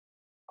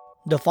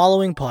The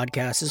following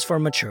podcast is for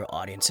mature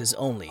audiences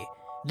only.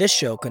 This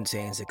show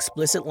contains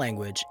explicit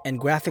language and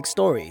graphic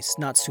stories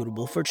not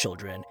suitable for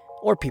children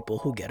or people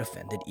who get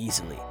offended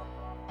easily.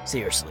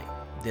 Seriously,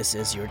 this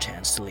is your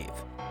chance to leave.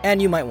 And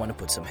you might want to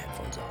put some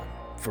headphones on.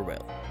 For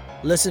real.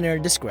 Listener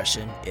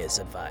discretion is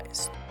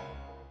advised.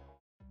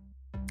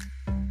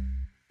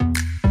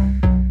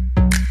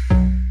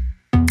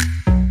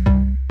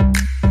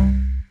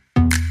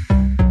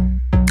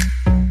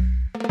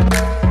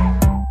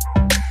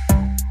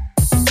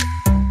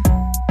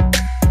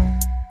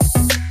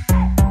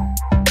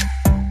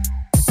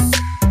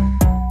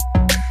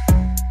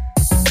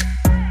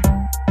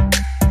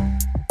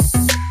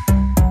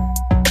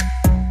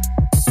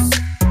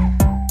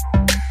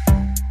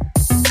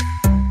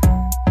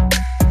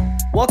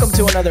 Welcome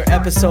to another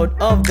episode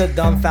of the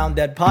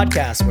Dumbfounded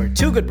podcast, where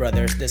two good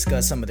brothers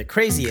discuss some of the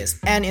craziest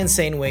and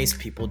insane ways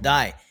people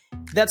die.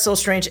 That's so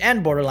strange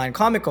and borderline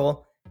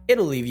comical,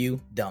 it'll leave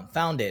you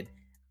dumbfounded.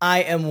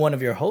 I am one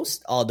of your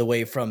hosts, all the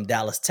way from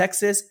Dallas,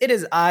 Texas. It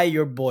is I,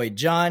 your boy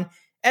John,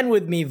 and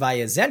with me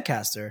via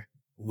Zencaster,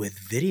 with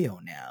video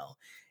now,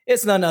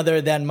 it's none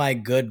other than my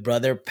good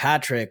brother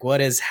Patrick.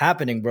 What is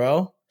happening,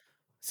 bro?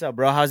 What's up,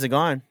 bro? How's it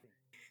going?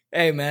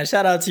 Hey, man,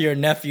 shout out to your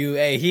nephew.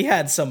 Hey, he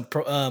had some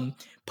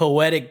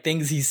poetic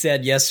things he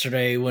said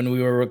yesterday when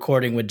we were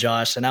recording with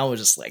Josh, and I was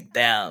just like,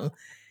 damn,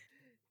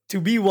 to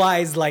be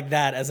wise like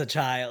that as a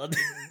child.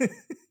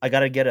 I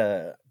gotta get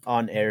a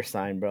on-air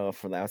sign, bro,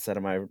 for the outside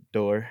of my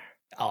door.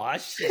 Oh,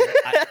 shit.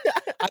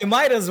 I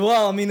might as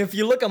well. I mean, if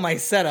you look at my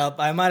setup,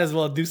 I might as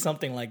well do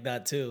something like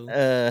that, too.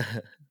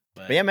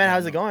 But yeah, man,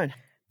 how's it going?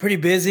 Pretty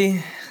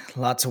busy.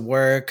 Lots of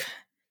work.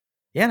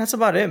 Yeah, that's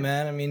about it,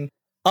 man. I mean,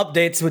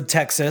 updates with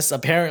Texas.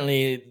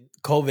 Apparently,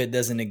 COVID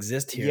doesn't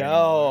exist here.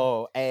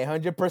 Yo,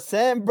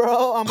 100%,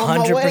 bro. I'm on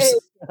my way.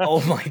 Oh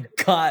my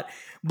God.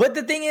 But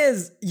the thing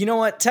is, you know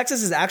what?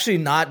 Texas is actually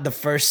not the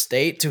first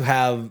state to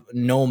have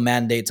no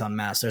mandates on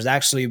masks. There's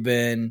actually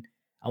been,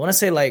 I want to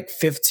say like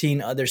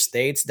 15 other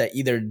states that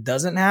either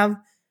doesn't have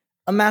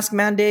a mask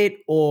mandate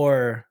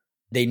or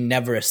they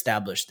never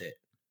established it.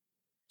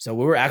 So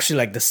we were actually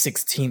like the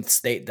 16th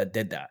state that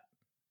did that.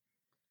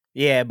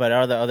 Yeah, but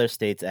are the other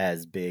states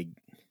as big?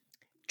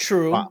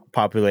 True.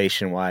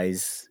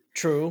 Population-wise.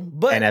 True.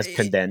 But and as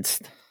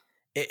condensed.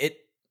 I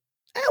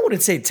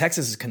wouldn't say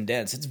Texas is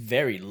condensed. It's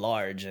very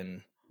large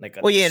and like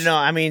well, yeah, no,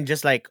 I mean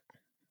just like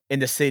in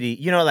the city,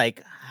 you know,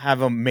 like have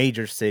a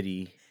major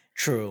city.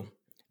 True.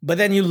 But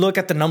then you look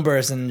at the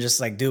numbers and just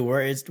like, dude,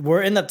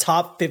 we're in the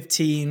top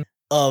 15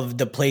 of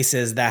the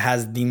places that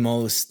has the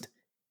most,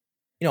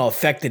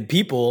 affected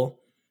people,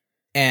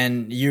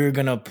 and you're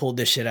gonna pull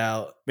this shit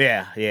out.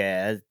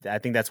 Yeah. I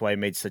think that's why it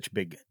made such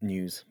big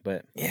news.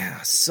 But yeah,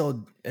 it's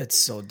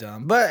so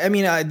dumb. But I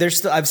mean,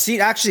 I've seen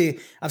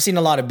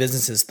a lot of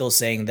businesses still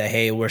saying that,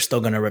 hey, we're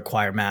still gonna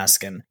require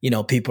masks, and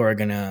people are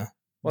gonna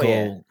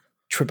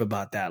trip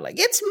about that. Like,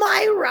 it's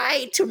my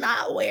right to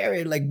not wear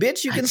it. Like,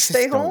 bitch, you can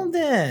stay home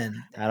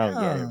then. I don't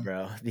get it,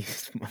 bro.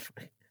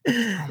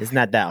 It's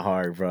not that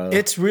hard, bro.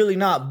 It's really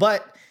not.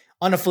 But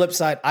on the flip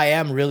side, I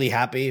am really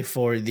happy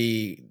for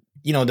the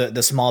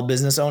small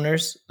business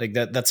owners. Like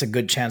that's a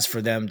good chance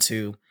for them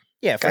to,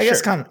 I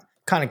guess kind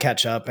of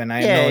catch up. And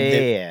I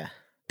know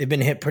they've been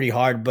hit pretty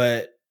hard,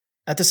 but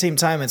at the same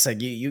time, it's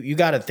like you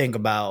got to think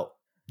about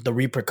the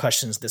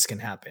repercussions this can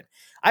happen.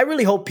 I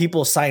really hope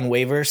people sign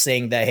waivers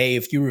saying that, hey,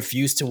 if you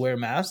refuse to wear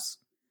masks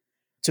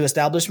to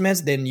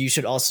establishments, then you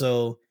should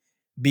also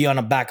be on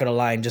the back of the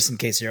line just in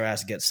case your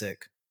ass gets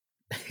sick.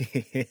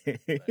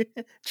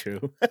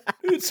 True.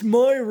 It's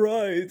my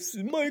rights,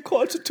 my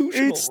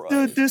constitutional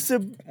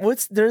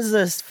rights. There's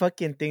this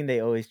fucking thing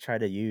they always try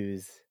to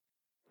use,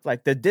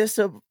 like the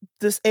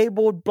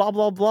disabled blah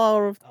blah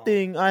blah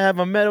thing. I have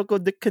a medical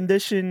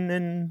condition,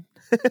 and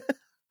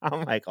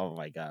I'm like, oh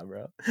my God,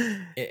 bro.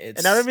 And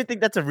I don't even think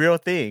that's a real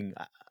thing.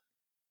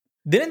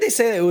 Didn't they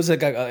say it was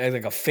like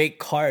a fake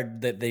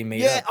card that they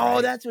made? Yeah. Up, right?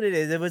 Oh, that's what it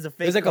is. It was a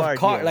fake. It was like card, a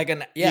card, yeah. like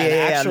an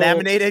actual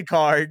laminated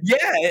card.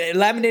 Yeah,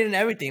 laminated and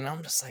everything. And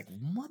I'm just like,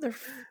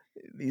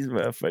 these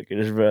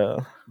motherfuckers, bro.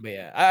 But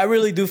yeah, I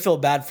really do feel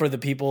bad for the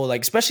people,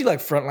 like especially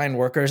like frontline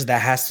workers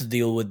that has to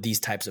deal with these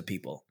types of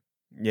people.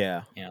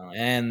 Yeah,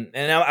 and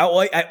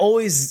I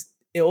always,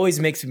 it always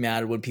makes me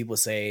mad when people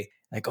say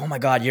like, oh my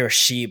God, you're a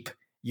sheep.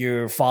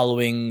 You're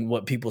following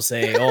what people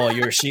say. Oh,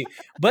 you're a sheep.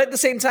 But at the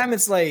same time,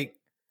 it's like,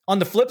 on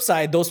the flip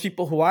side, those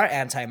people who are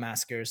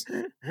anti-maskers,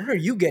 where are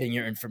you getting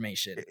your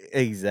information?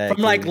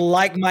 Exactly. From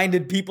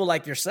like-minded people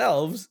like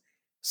yourselves.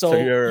 So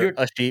you're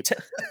a sheep.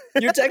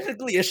 You're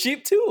technically a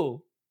sheep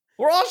too.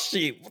 We're all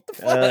sheep. What the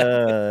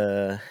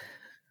fuck?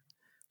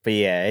 But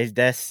yeah,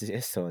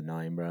 it's so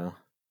annoying, bro.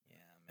 Yeah,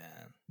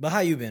 man. But how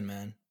you been,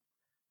 man?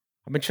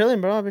 I've been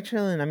chilling, bro.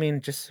 I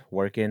mean, just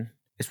working.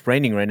 It's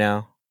raining right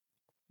now.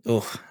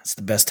 Oh, it's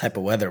the best type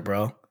of weather,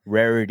 bro.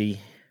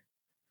 Rarity.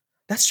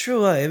 That's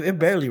true. It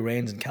barely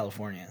rains in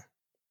California.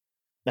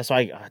 That's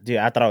why, dude,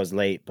 I thought I was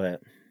late, but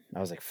I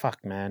was like,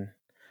 fuck, man.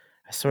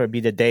 I swear it'd be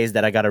the days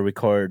that I got to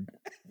record.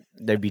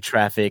 There'd be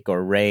traffic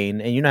or rain.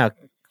 And you know how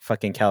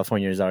fucking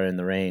Californians are in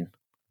the rain.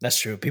 That's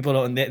true. People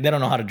don't they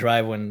don't know how to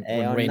drive when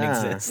rain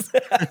exists.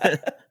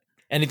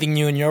 Anything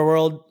new in your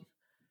world?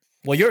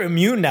 Well, you're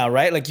immune now,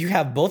 right? Like you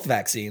have both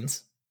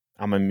vaccines.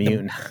 I'm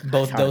immune.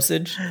 Both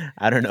dosage?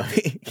 I don't know.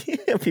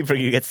 People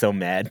get so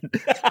mad.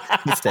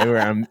 You say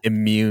where I'm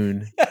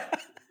immune.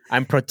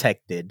 I'm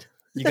protected.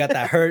 You got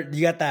that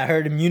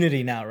herd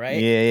immunity now, right?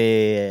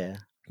 Yeah.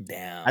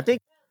 Damn. I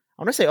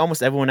want to say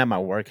almost everyone at my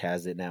work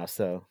has it now,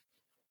 so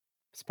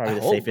it's probably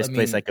the safest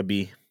place I could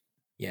be.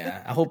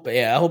 Yeah, I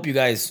hope you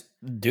guys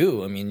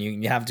do. I mean,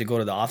 you have to go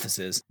to the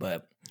offices,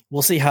 but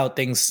we'll see how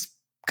things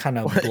kind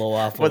of blow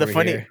off. Well,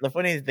 the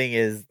funny thing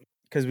is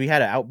because we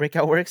had an outbreak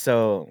at work,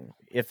 so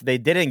if they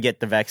didn't get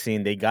the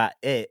vaccine, they got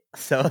it,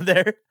 so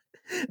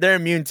they're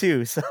immune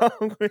too. So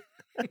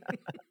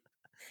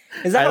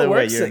is that how it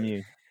works?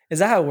 Is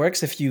that how it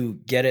works? If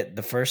you get it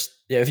the first,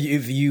 if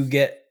you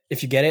get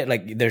it,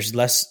 like there's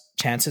less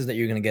chances that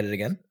you're gonna get it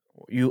again.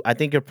 I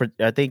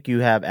think you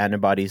have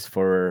antibodies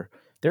for.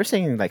 They're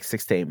saying like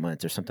 6 to 8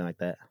 months or something like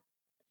that.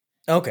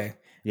 Okay.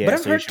 Yeah, but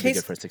I've heard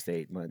cases for 6 to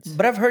 8 months.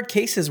 But I've heard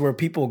cases where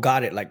people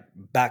got it like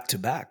back to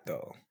back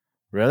though.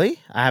 Really?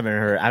 I haven't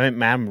heard. I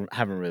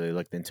haven't really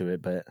looked into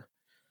it, but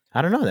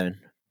I don't know then.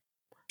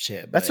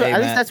 Shit. That's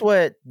at least that's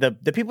what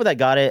the people that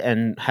got it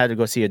and had to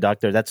go see a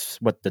doctor. That's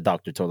what the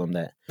doctor told them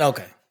that.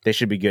 Okay. They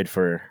should be good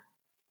for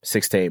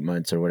 6 to 8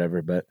 months or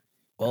whatever, but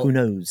who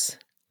knows?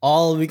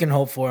 All we can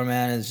hope for,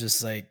 man, is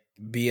just like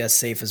be as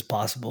safe as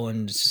possible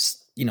and just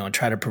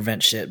try to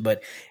prevent shit.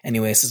 But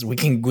anyways, we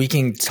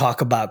can talk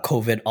about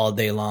COVID all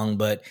day long,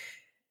 but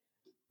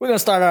we're gonna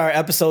start our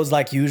episodes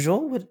like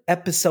usual with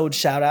episode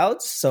shout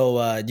outs.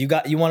 So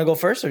you want to go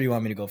first, or do you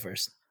want me to go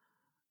first?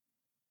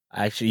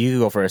 Actually, you can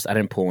go first. I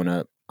didn't pull one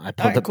up. I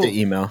pulled up the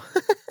email.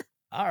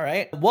 All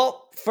right.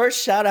 Well,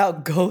 first shout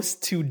out goes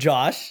to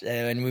Josh,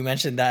 and we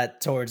mentioned that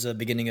towards the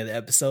beginning of the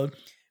episode.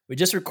 We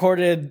just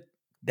recorded.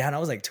 Damn, that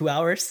was like 2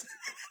 hours.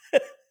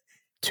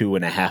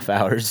 2.5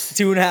 hours.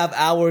 2.5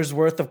 hours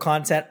worth of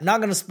content. I'm not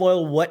going to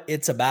spoil what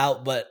it's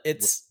about, but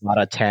it's a lot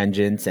of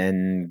tangents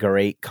and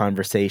great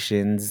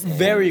conversations.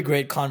 Very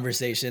great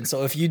conversation.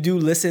 So if you do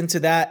listen to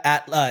that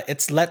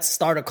it's Let's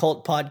Start a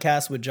Cult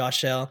podcast with Josh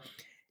Shell,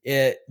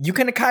 you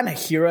can kind of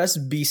hear us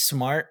be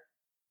smart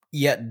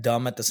yet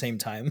dumb at the same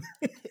time.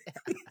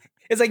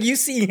 It's like you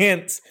see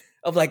hints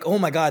of like, oh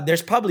my God,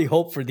 there's probably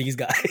hope for these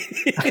guys.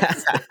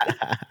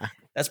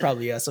 That's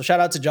probably us. So shout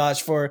out to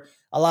Josh for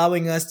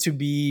allowing us to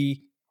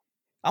be,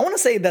 I want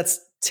to say that's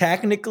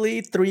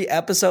technically 3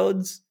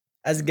 episodes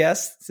as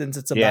guests since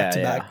it's a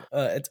back-to-back.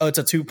 It's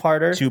a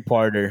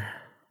two-parter.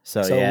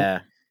 So yeah.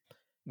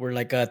 We're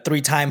like a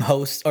 3-time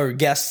host or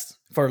guest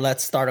for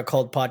Let's Start a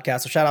Cult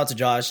podcast. So shout out to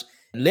Josh.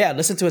 Yeah,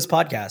 listen to his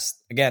podcast.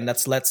 Again,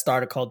 that's Let's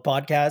Start a Cult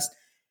podcast.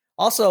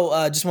 Also,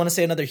 just want to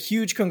say another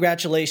huge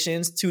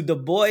congratulations to the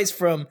boys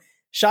from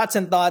Shots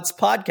and Thoughts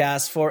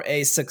podcast for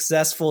a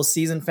successful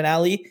season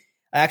finale.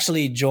 I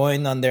actually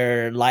joined on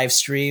their live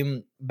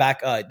stream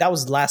back. That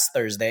was last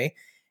Thursday,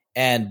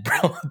 and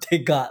bro, they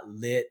got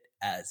lit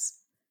as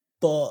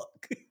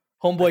fuck.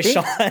 Homeboy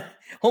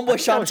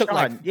Sean took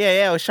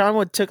like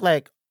Sean took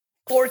like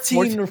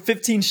 14 or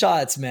 15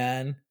 shots,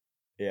 man.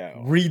 Yeah,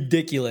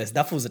 ridiculous.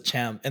 That was a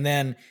champ. And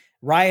then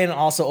Ryan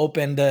also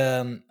opened.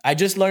 I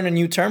just learned a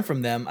new term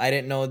from them. I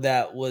didn't know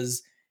that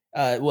was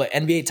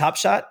NBA Top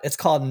Shot. It's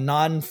called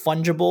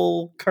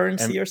non-fungible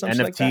currency or something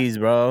like that. NFTs,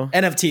 bro.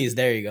 NFTs.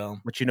 There you go.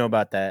 What you know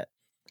about that?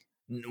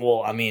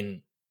 Well, I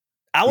mean,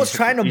 I was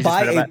trying to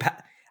buy a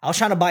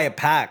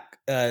pack.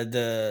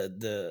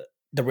 The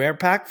rare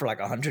pack for like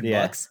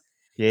 $100.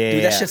 Yeah,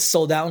 dude, that shit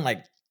sold out in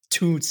like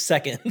 2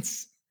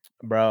 seconds,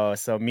 bro.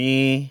 So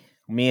me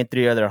and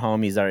 3 other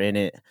homies are in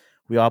it.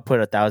 We all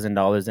put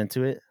 $1,000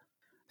 into it.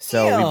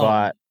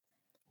 So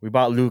we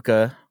bought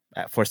Luka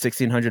for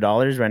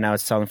 $1,600. Right now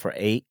it's selling for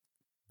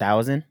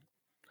 $8,000.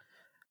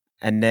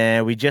 And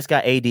then we just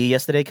got AD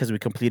yesterday because we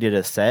completed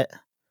a set,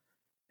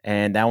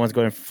 and that one's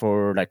going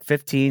for like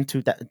 $1,500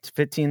 to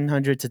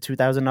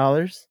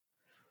 $2,000.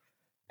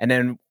 And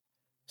then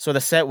so the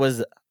set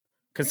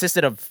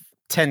consisted of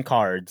 10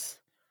 cards,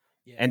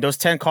 and those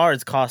 10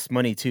 cards cost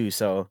money too.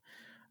 So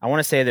I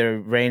want to say they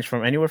range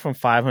from anywhere from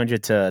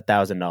 $500 to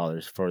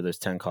 $1,000 for those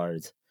 10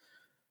 cards.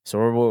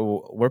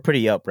 So we're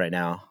pretty up right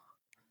now.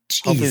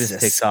 Jesus. Hopefully this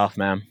takes off,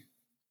 man.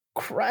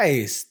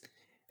 Christ.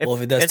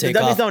 If it does take off. If the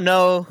dummies don't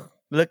know,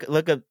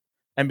 look up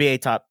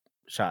NBA Top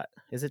Shot.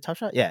 Is it Top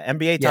Shot? Yeah,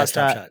 NBA Top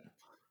Shot.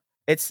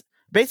 It's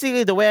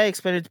basically, the way I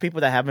explain it to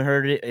people that haven't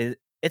heard it, is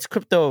it's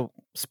crypto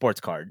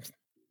sports cards,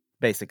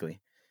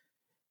 basically.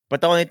 But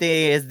the only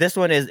thing is, this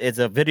one is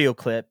a video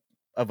clip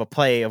of a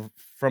play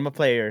from a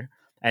player,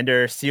 and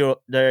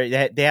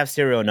they have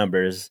serial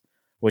numbers,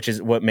 which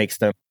is what makes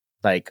them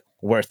like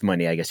worth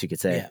money, I guess you could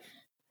say. Yeah.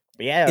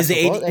 But yeah, is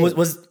the AD,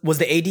 was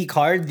the AD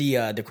card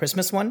the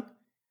Christmas one?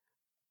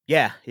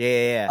 Yeah.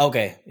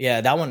 Okay,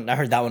 yeah, that one. I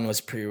heard that one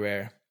was pretty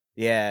rare.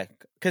 Yeah,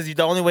 because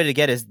the only way to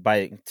get is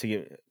by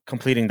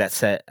completing that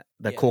set,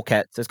 Cool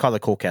Cats. It's called the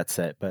Cool Cat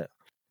set, but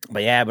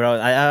yeah, bro,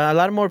 a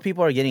lot of more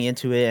people are getting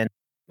into it, and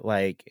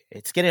like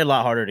it's getting a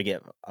lot harder to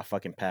get a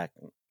fucking pack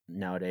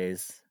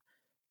nowadays.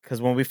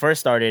 because when we first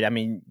started, I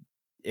mean,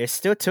 it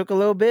still took a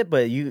little bit,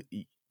 but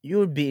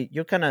you'd be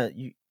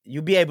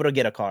able to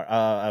get a car,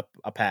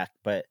 a pack.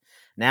 But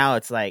now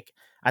it's like,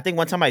 I think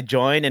one time I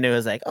joined and it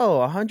was like,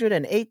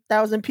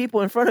 108,000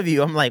 people in front of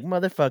you. I'm like,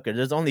 motherfucker,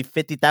 there's only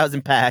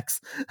 50,000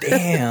 packs.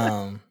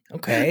 Damn.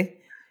 Okay.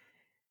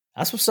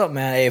 That's what's up,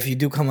 man. Hey, if you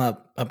do come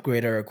up,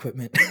 upgrade our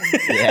equipment.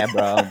 Yeah,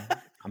 bro.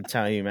 I'm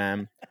telling you,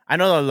 man. I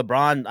know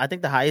LeBron. I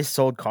think the highest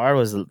sold car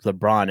was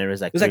LeBron. It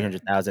was like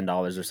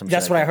 $300,000 or something.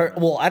 That's what I heard.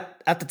 Well,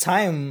 at the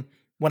time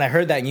when I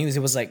heard that news,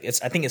 it was like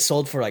I think it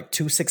sold for like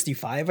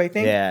 $265. I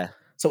think. Yeah.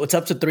 So it's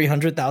up to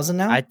 300,000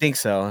 now. I think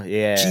so.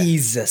 Yeah.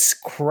 Jesus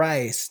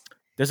Christ.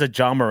 There's a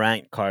John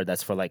Morant card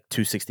that's for like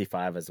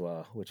 $265 as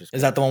well, which is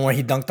that the one where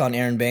he dunked on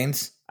Aaron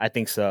Baines? I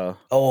think so.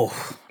 Oh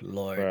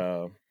Lord,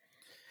 bro.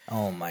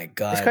 Oh my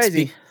God, it's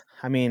crazy.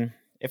 I mean,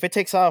 if it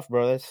takes off,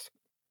 bro,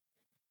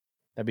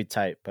 that'd be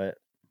tight. But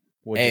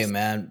hey,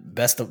 man,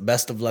 best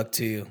of luck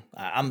to you.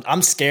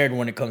 I'm scared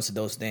when it comes to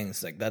those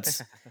things. Like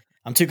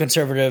I'm too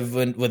conservative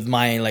with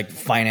my like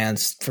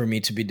finance for me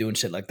to be doing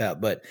shit like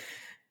that. But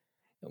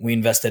we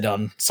invested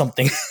on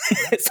something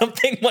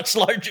much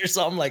larger,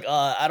 so I'm like,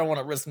 I don't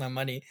want to risk my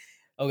money.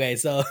 Okay,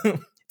 so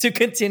to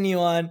continue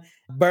on,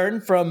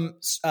 Burn from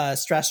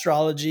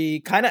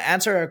Strastrology kind of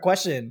answered our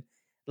question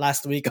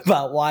last week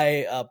about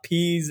why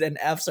P's and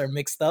F's are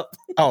mixed up.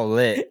 Oh,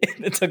 lit.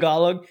 In the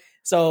Tagalog.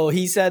 So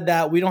he said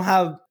that we don't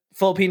have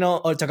Filipino,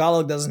 or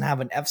Tagalog doesn't have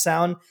an F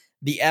sound.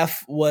 The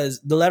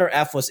letter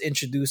F was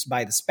introduced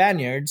by the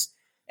Spaniards,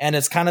 and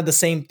it's kind of the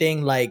same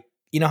thing. Like,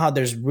 you know how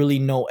there's really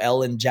no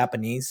L in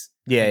Japanese?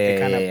 Yeah, they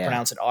kind of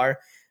pronounce it R.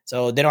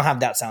 So they don't have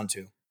that sound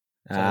too.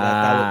 So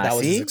that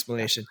was his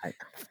explanation.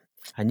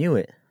 I knew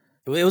it.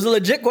 It was a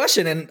legit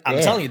question, and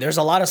I'm telling you, there's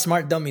a lot of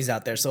smart dummies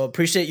out there. So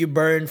appreciate you,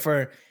 Burn,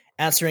 for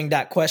answering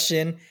that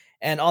question.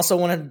 And also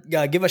want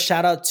to give a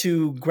shout out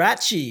to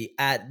Gratchy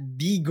at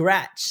The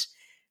Gratch.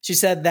 She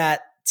said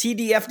that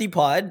TDFD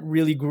Pod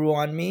really grew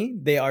on me.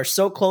 They are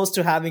so close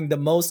to having the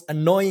most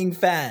annoying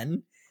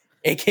fan,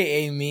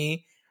 aka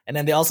me. And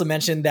then they also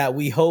mentioned that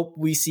we hope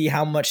we see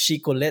how much she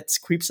collects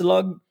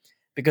Creepsalog,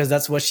 because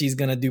that's what she's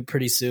going to do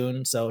pretty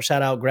soon. So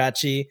shout out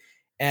Gratchy.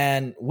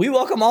 And we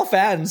welcome all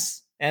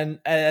fans. And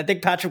I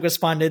think Patrick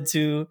responded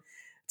to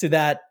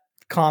that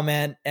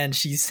comment, and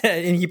she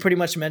said, and he pretty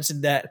much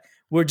mentioned that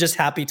we're just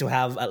happy to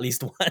have at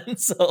least one.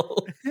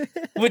 So,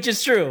 which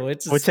is true.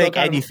 We'll take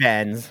any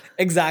fans.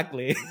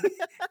 Exactly.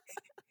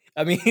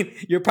 I mean,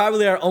 you're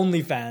probably our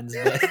only fans.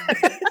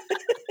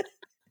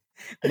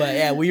 But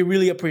yeah, we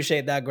really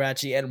appreciate that,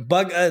 Gratchy. And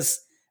bug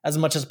us as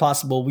much as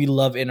possible. We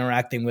love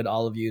interacting with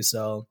all of you.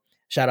 So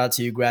shout out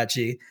to you,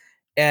 Gratchy.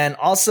 And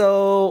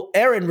also,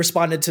 Aaron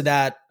responded to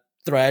that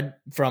thread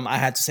from I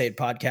Had to Say It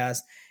podcast.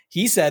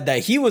 He said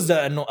that he was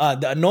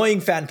the annoying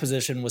fan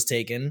position was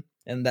taken,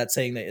 and that's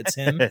saying that it's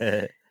him.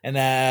 And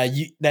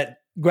that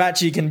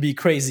Gratchy can be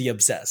crazy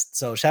obsessed.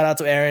 So shout out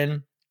to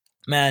Aaron.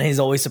 Man, he's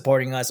always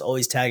supporting us,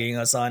 always tagging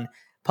us on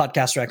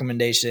podcast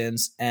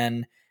recommendations.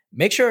 And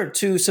make sure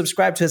to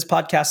subscribe to his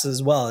podcast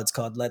as well. It's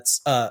called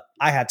I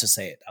Had to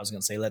Say It. I was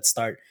going to say Let's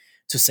Start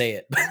to Say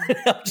It.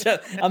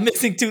 I'm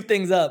mixing two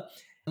things up.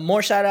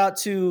 More shout out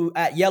to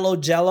at Yellow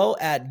Jello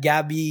at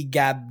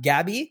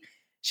Gabby.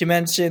 She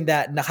mentioned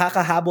that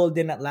nakakahabol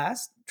din at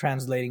last,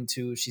 translating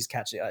to she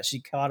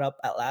caught up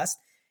at last,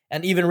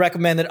 and even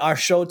recommended our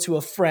show to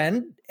a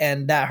friend,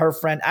 and that her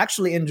friend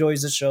actually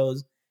enjoys the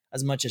shows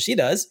as much as she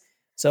does.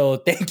 So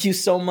thank you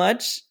so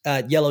much,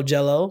 Yellow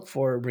Jello,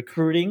 for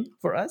recruiting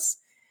for us.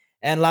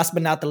 And last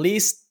but not the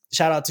least,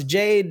 shout out to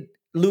Jade,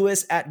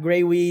 Lewis at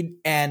Greyweed,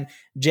 and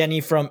Jenny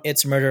from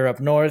It's Murder Up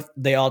North.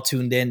 They all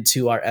tuned in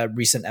to our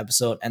recent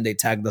episode, and they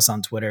tagged us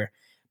on Twitter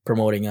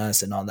promoting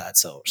us and all that.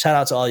 So shout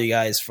out to all you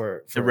guys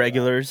for the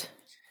regulars.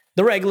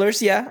 The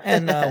regulars, yeah.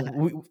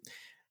 And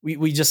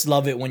we just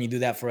love it when you do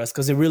that for us,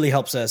 because it really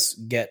helps us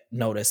get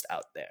noticed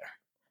out there.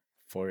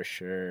 For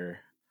sure.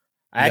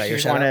 I actually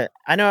just want to,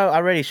 I know I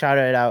already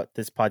shouted out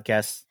this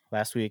podcast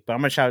last week, but I'm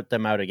going to shout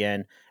them out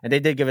again. And they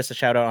did give us a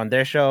shout out on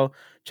their show.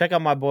 Check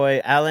out my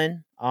boy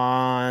Alan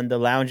on the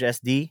Lounge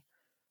SD.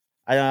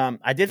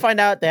 I did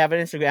find out they have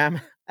an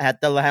Instagram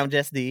at the Lounge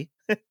SD.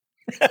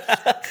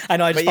 I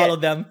know, I just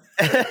followed them.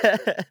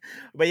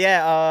 But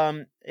yeah,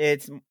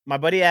 it's my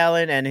buddy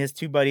Alan and his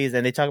two buddies,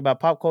 and they talk about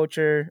pop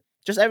culture,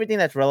 just everything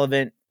that's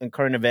relevant in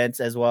current events,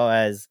 as well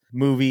as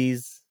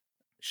movies,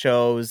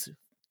 shows,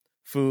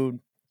 food,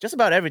 just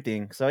about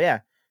everything. So yeah,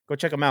 go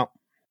check them out.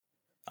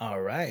 All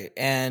right.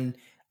 And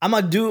I'm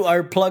going to do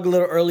our plug a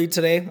little early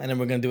today, and then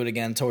we're going to do it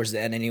again towards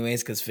the end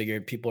anyways, because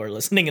figured people are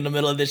listening in the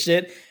middle of this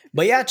shit.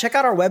 But yeah, check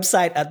out our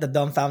website at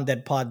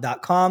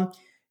thedumbfounddeadpod.com.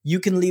 You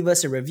can leave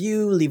us a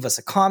review, leave us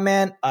a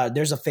comment.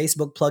 There's a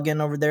Facebook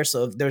plugin over there.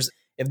 So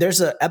if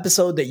there's an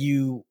episode that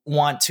you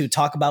want to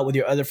talk about with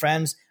your other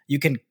friends, you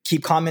can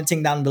keep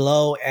commenting down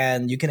below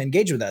and you can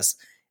engage with us.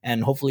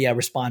 And hopefully I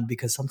respond,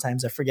 because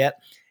sometimes I forget.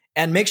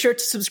 And make sure to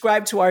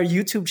subscribe to our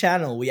YouTube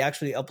channel. We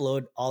actually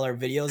upload all our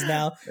videos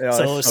now.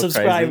 So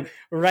subscribe crazy.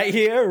 Right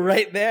here,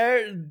 right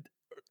there.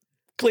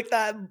 Click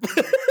that.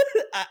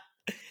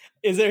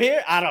 Is it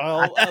here? I don't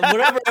know.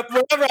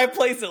 Wherever I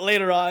place it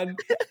later on.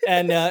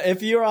 And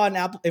if you're on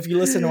Apple, if you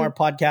listen to our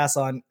podcast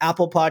on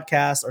Apple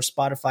Podcasts or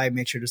Spotify,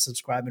 make sure to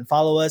subscribe and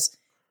follow us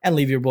and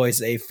leave your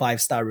boys a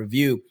 5-star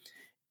review.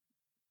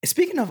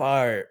 Speaking of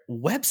our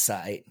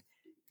website,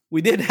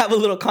 we did have a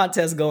little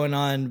contest going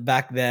on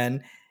back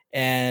then.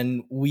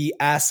 And we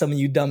asked some of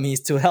you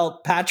dummies to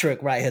help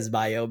Patrick write his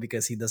bio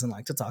because he doesn't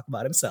like to talk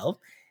about himself.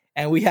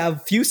 And we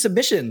have few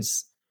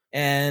submissions.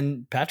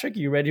 And Patrick,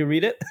 you ready to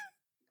read it?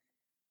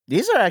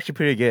 These are actually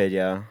pretty good,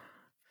 yo.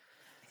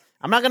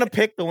 I'm not going to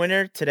pick the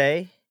winner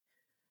today.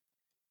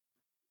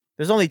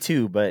 There's only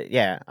 2, but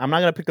yeah, I'm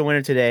not going to pick the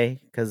winner today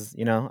because,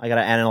 I got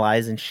to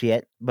analyze and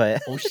shit.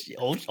 But oh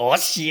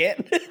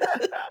shit.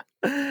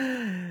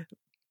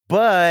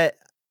 But,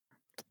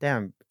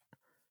 damn,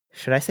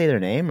 should I say their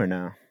name or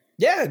no?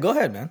 Yeah, go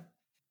ahead, man.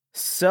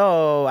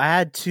 So I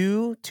had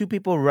two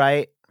people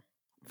write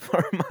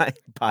for my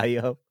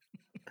bio.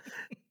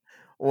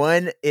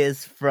 One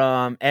is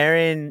from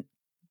Aaron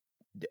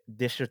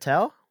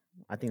Deshotel.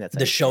 I think that's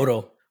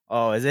Deshoto.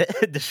 Oh, is it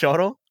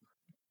Deshoto?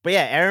 But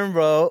yeah, Aaron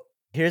wrote,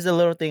 here's a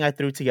little thing I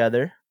threw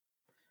together.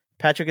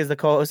 Patrick is the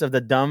co-host of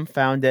the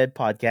Dumbfounded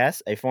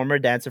podcast, a former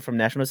dancer from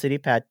National City.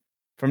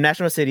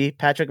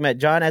 Patrick met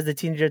John as a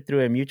teenager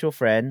through a mutual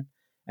friend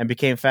and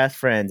became fast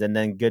friends and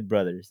then good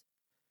brothers.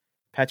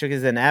 Patrick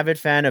is an avid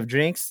fan of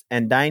drinks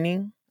and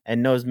dining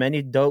and knows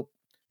many dope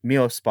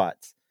meal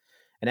spots.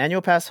 An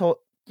annual pass holder.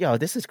 Yo,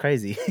 this is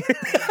crazy.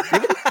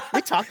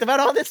 We talked about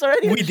all this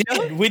already? We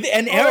did.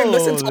 And Aaron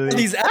listened to all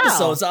these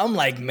episodes. So I'm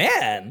like,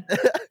 man.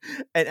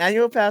 An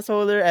annual pass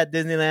holder at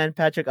Disneyland,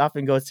 Patrick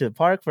often goes to the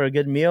park for a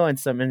good meal and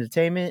some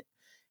entertainment.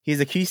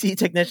 He's a QC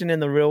technician in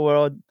the real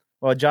world.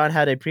 While John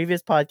had a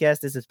previous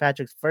podcast, this is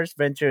Patrick's first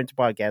venture into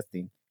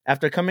podcasting.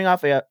 After coming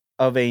off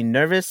of a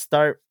nervous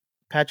start,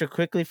 Patrick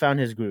quickly found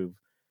his groove,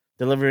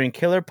 delivering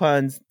killer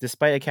puns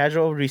despite a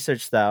casual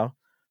research style.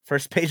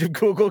 First page of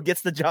Google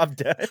gets the job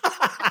done.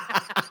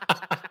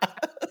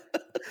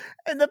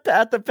 In the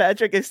path of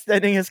Patrick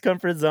extending his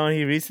comfort zone,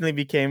 he recently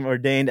became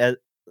ordained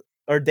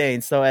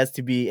so as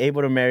to be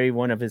able to marry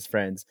one of his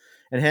friends,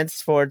 and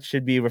henceforth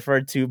should be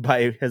referred to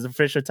by his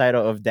official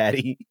title of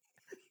Daddy.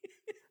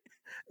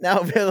 Now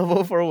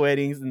available for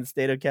weddings in the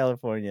state of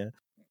California.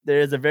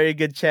 There is a very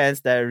good chance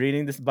that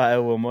reading this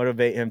bio will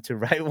motivate him to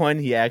write one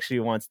he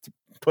actually wants to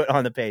put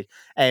on the page.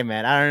 Hey,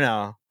 man, I don't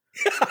know.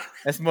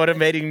 That's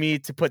motivating me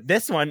to put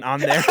this one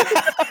on there.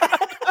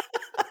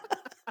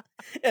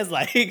 It's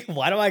like,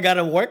 why do I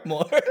gotta work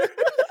more?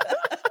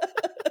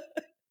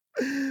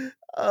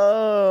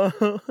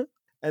 Oh,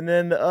 and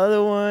then the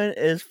other one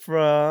is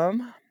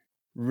from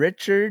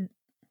Richard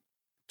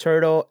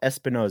Turtle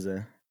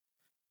Espinoza.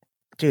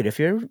 Dude, if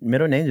your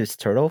middle name is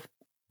Turtle,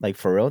 like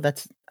for real,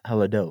 that's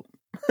hella dope.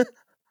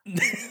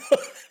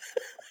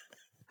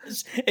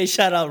 Hey,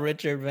 shout out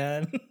Richard,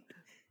 man.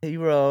 He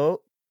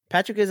wrote,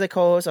 Patrick is a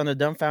co-host on the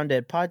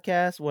Dumbfounded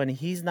podcast. When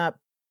he's not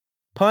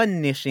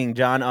punishing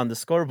John on the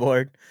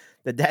scoreboard,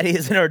 the daddy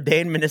is an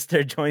ordained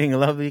minister joining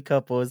lovely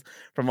couples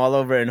from all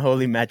over in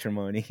holy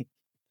matrimony.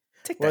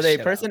 Whether a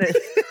person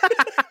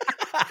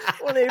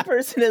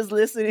is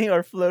listening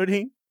or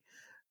floating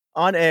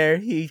on air,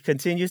 he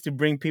continues to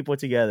bring people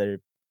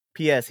together.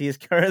 P.S. He is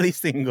currently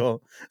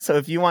single, so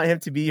if you want him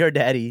to be your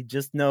daddy,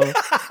 just know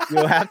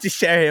you'll have to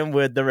share him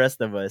with the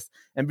rest of us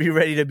and be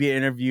ready to be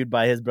interviewed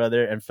by his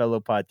brother and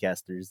fellow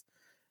podcasters.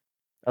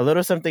 A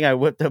little something I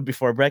whipped up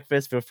before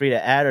breakfast. Feel free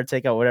to add or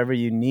take out whatever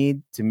you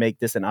need to make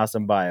this an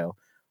awesome bio.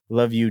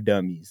 Love you,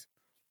 dummies.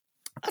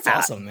 That's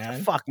awesome,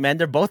 man. Fuck, man.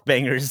 They're both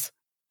bangers.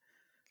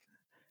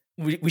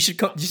 We should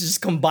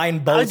just combine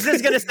both. I was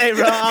just going to say,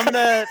 bro, I'm going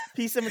to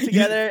piece them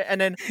together and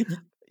then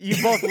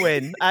you both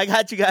win. I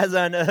got you guys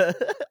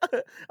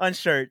on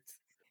shirts.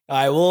 All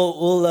right,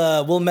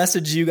 we'll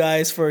message you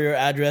guys for your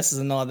addresses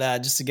and all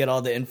that just to get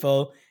all the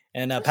info.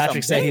 And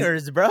Patrick said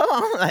bangers, bro.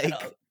 Like...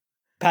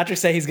 Patrick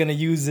said he's going to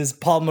use his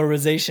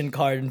polymerization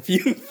card and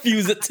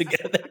fuse it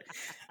together.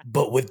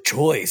 But with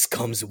choice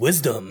comes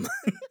wisdom.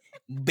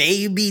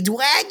 Baby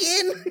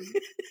dragon.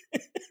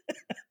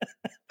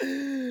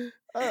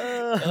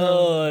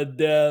 Oh,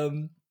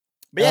 damn.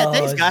 But yeah,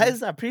 thanks,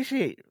 guys. I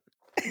appreciate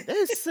it.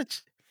 This is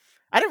such...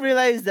 I didn't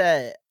realize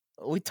that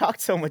we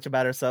talked so much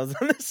about ourselves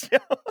on this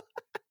show.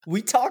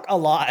 We talk a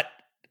lot.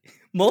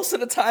 Most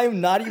of the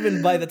time, not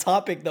even by the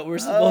topic that we're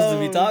supposed to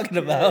be talking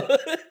about.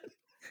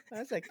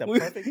 That's like the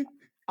perfect...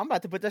 I'm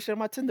about to put that shit on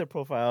my Tinder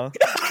profile.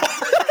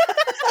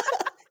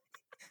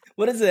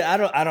 What is it? I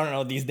don't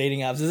know these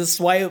dating apps. Is it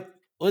swipe?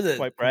 What is it?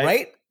 Swipe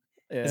right?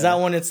 Yeah. Is that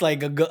one? It's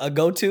like a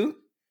go-to?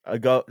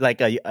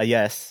 A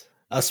yes.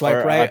 A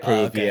swipe right?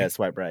 Okay. Yeah,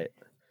 swipe right.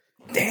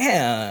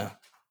 Damn.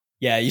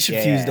 Yeah, you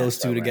should fuse those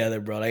two together,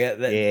 bro. Like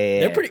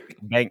they're pretty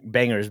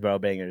bangers, bro.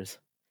 Bangers.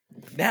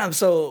 Damn.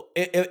 So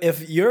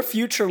if your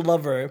future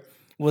lover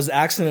was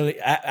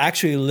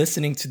actually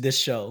listening to this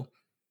show,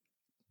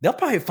 they'll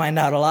probably find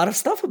out a lot of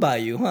stuff about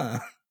you, huh?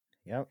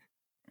 Yep.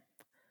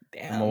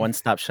 Damn. I'm a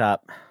one-stop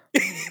shop.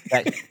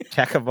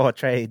 Jack of all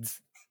trades.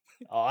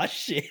 Oh,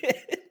 shit.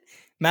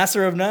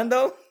 Master of none,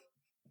 though?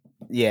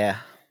 Yeah.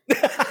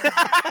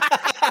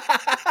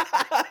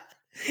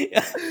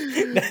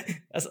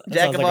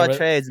 Jack of all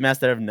trades,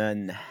 master of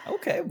none.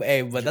 Okay,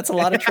 hey, but that's a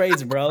lot of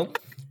trades, bro.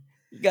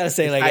 You gotta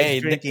say like, hey,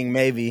 drinking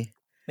maybe.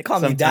 They call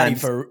me daddy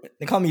for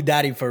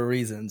a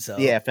reason. So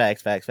yeah,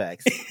 facts. I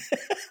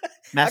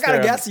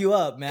gotta gas you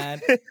up,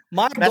 man.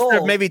 My goal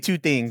of maybe two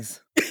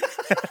things.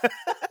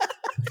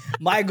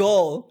 My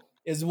goal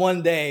is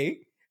one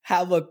day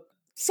have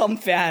some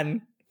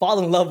fan fall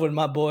in love with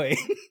my boy,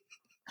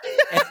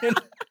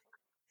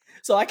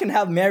 so I can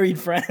have married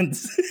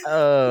friends.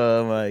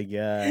 Oh my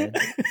god.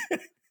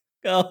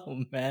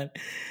 Oh man.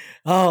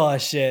 Oh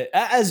shit.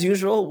 As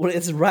usual,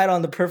 it's right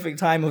on the perfect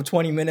time of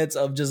 20 minutes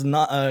of just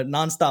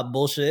nonstop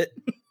bullshit.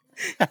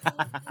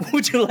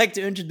 Would you like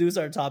to introduce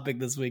our topic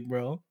this week,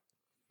 bro?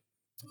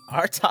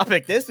 Our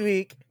topic this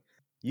week,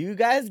 you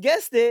guys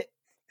guessed it,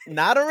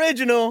 not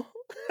original.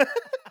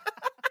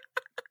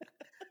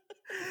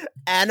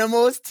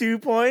 Animals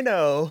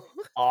 2.0.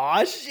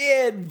 Oh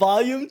shit,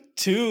 volume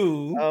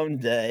 2. I'm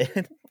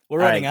dead. We're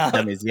running out.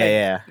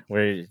 Yeah.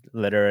 We're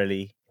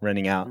literally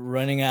running out.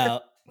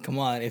 Come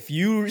on. If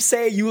you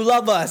say you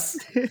love us,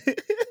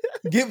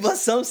 give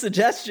us some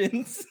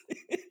suggestions.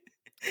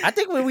 I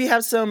think we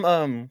have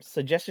some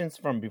suggestions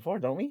from before,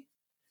 don't we?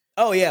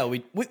 Oh yeah, we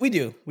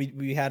do.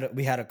 We had a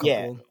couple.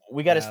 Yeah,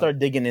 we got to start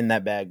digging in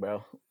that bag,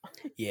 bro.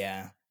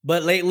 Yeah.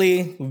 But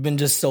lately, we've been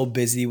just so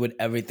busy with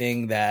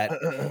everything that,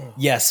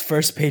 yes,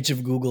 first page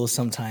of Google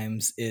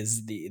sometimes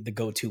is the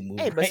go-to move.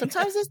 Hey, but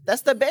sometimes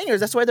that's the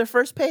bangers. That's why they're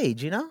first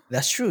page, you know?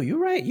 That's true. You're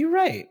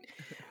right.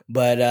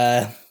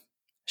 But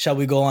shall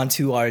we go on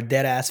to our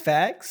dead-ass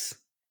facts?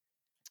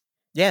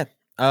 Yeah.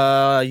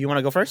 You want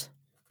to go first?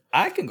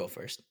 I can go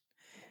first.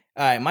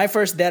 All right, my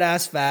first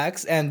dead-ass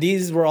facts, and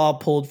these were all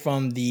pulled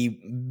from the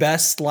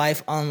Best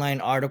Life Online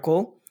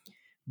article.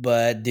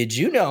 But did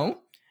you know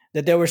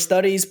that there were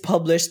studies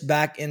published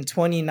back in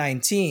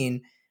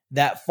 2019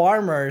 that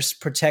farmers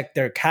protect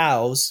their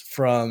cows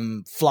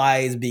from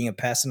flies being a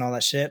pest and all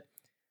that shit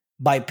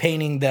by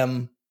painting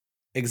them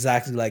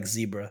exactly like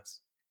zebras?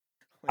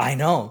 I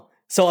know.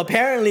 So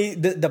apparently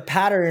the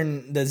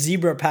pattern, the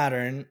zebra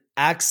pattern,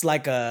 acts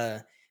like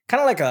a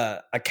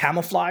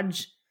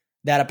camouflage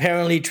that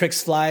apparently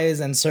tricks flies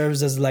and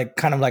serves as like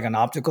kind of like an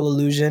optical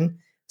illusion,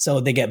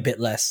 so they get bit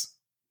less.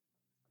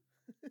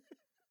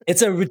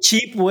 It's a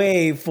cheap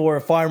way for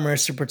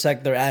farmers to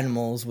protect their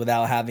animals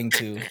without having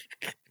to.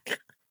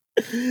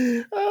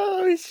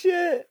 Oh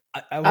shit!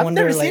 I've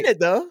never seen it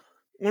though.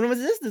 When was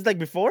this? This like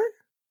before?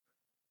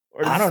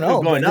 Or I don't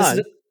know. Going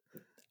on?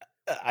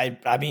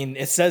 I mean,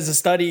 it says a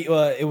study.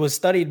 It was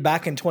studied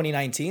back in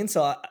 2019.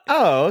 So.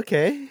 Oh,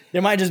 okay.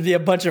 There might just be a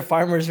bunch of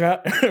farmers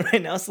right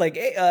now. It's like,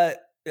 hey,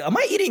 am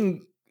I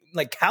eating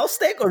like cow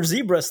steak or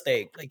zebra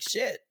steak? Like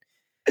shit.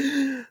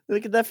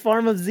 Look at that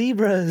farm of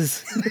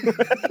zebras.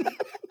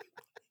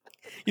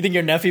 You think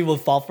your nephew will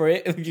fall for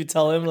it if you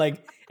tell him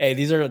like, "Hey,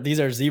 these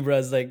are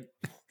zebras. Like,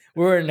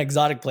 we're in an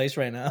exotic place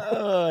right now."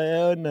 Oh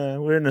hell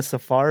no, we're in a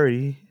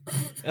safari.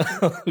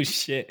 Oh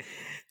shit!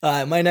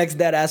 My next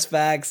dead ass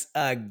facts.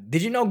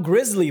 Did you know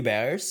grizzly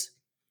bears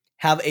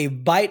have a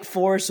bite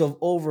force of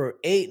over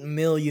 8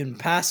 million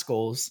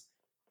pascals,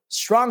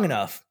 strong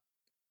enough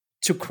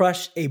to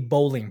crush a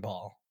bowling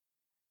ball?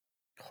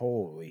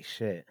 Holy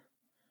shit!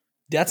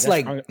 That's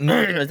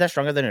is that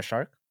stronger than a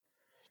shark?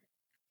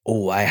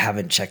 Oh, I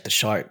haven't checked the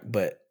shark,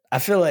 but I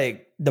feel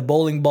like the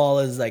bowling ball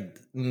is like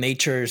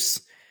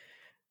nature's,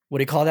 what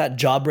do you call that?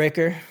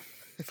 Jawbreaker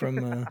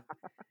from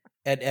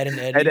Ed and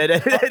Eddie.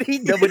 Eddie,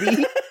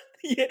 nobody.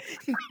 Yeah.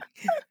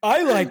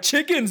 I like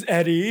chickens,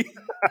 Eddie.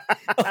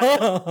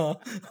 Yo,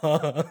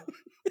 that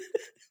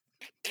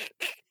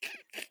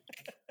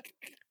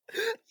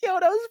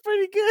was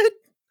pretty good.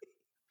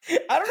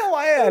 I don't know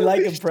why I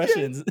like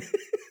impressions.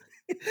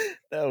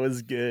 That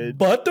was good.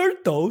 Butter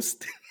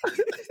toast.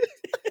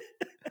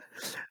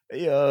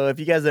 Yo, if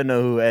you guys don't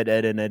know who Ed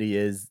and Eddie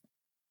is,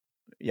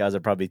 you guys are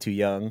probably too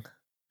young.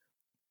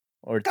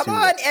 Come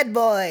on, Ed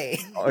boy.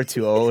 Or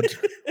too old.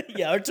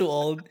 Yeah, or too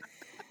old.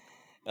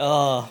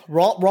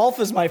 Rolf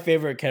is my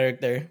favorite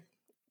character.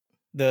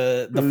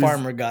 The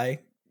farmer guy.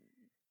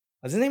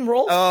 What's his name,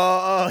 Rolf?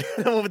 Oh,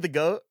 the one with the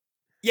goat?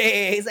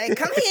 Yeah, he's like,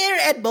 come here,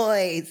 Ed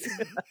boys.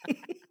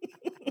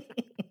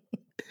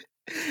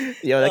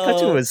 Yo, that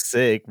cartoon was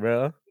sick,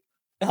 bro.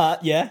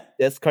 Yeah?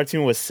 This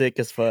cartoon was sick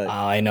as fuck. Oh,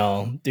 I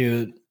know,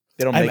 dude.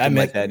 They don't make them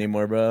like that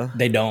anymore, bro.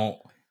 They don't.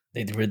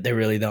 They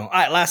really don't. All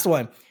right, last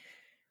one.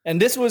 And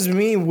this was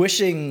me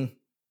wishing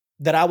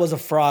that I was a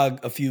frog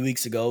a few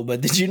weeks ago,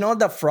 but did you know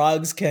that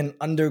frogs can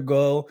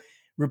undergo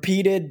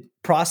repeated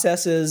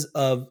processes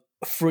of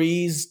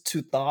freeze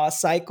to thaw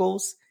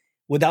cycles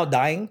without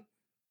dying?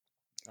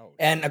 Oh,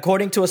 and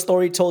according to a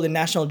story told in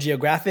National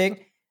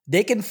Geographic,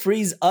 they can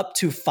freeze up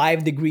to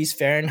 5 degrees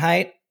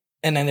Fahrenheit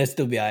and then they'll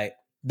still be all right.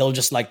 They'll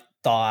just like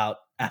thaw out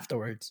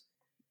afterwards.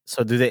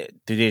 So do they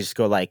just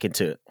go like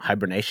into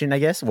hibernation, I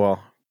guess?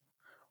 Well,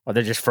 or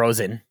they're just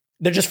frozen.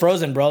 They're just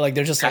frozen, bro. Like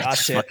they're just like, oh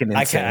shit,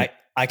 I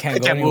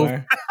can't go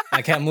anywhere.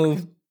 I can't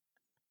move.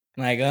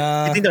 Like,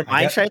 you think their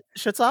mind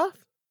shuts off?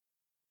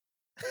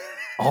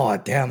 Oh,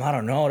 damn. I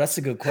don't know. That's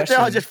a good question.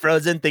 They're all just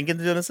frozen thinking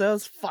to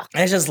themselves, fuck.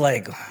 It's just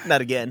like...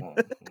 Not again.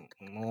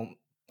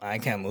 I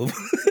can't move.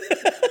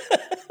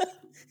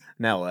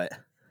 Now what?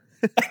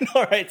 I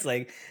know, right? It's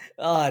like,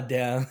 oh,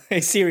 damn.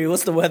 Hey, Siri,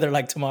 what's the weather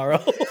like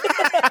tomorrow?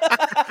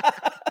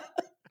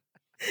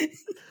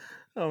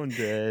 I'm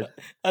dead.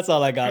 That's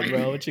all I got,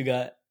 bro. What you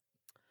got?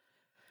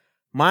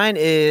 Mine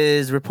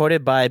is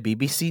reported by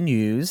BBC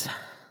News.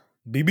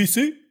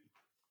 BBC?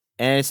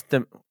 And it's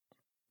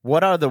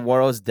what are the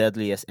world's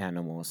deadliest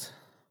animals?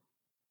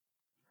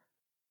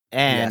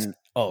 And yes.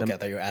 Oh, okay. I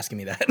thought you were asking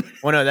me that.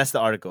 Well, no, that's the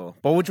article.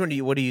 But what do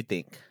you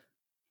think?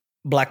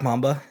 Black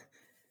mamba.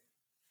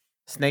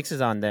 Snakes is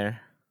on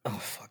there. Oh,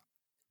 fuck.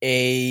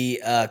 A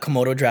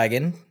Komodo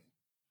dragon.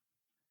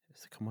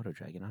 Is the Komodo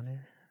dragon on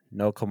there?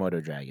 No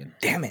Komodo dragon.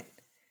 Damn it.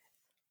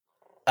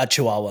 A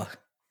chihuahua.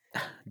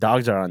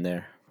 Dogs are on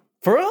there.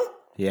 For real?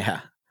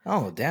 Yeah.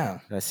 Oh,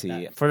 damn. Let's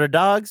see. For the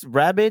dogs,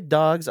 rabid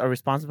dogs are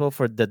responsible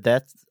for the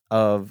death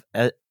of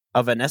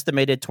an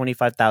estimated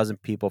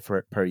 25,000 people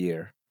per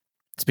year.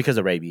 It's because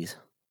of rabies.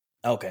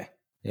 Okay.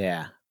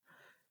 Yeah.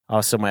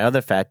 Also, my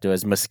other factor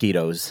is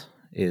mosquitoes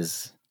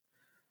is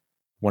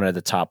one of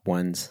the top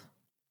ones.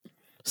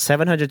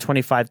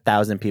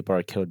 725,000 people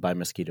are killed by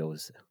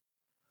mosquitoes.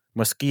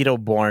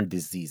 Mosquito-borne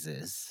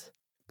diseases.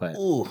 But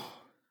ooh.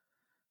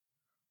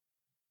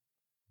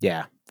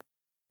 Yeah.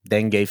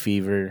 Dengue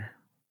fever,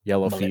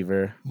 yellow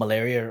fever.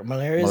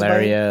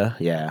 Malaria,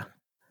 yeah.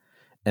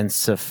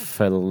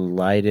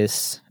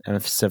 Encephalitis.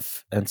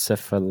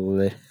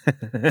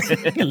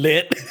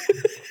 Lit.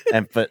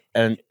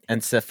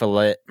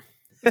 Encephalit.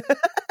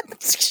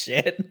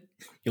 Shit.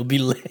 You'll be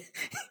lit.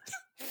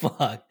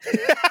 Fuck.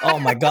 Oh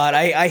my god.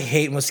 I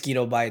hate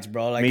mosquito bites,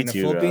 bro. Like in the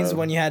Philippines, bro.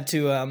 When you had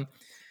to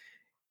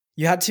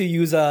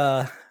use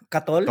a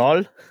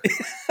catol.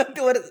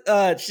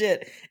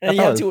 Shit. And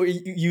you have to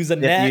use a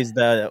net. Use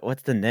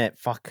what's the net?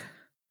 Fuck.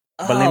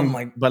 Oh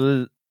my.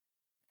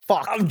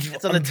 Fuck. I'm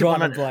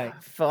drawing a blank.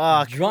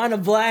 Fuck. Drawing a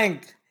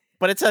blank.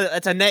 But it's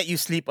a net you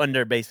sleep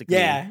under, basically.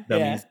 Yeah.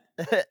 Yeah.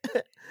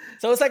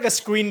 So it's like a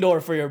screen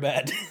door for your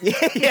bed.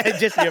 yeah,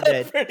 just your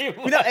bed.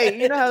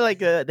 You know how like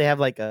they have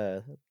like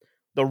the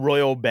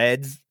royal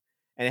beds,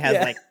 and it has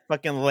like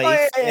fucking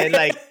lace and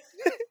like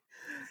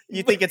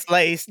you think it's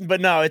lace,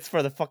 but no, it's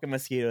for the fucking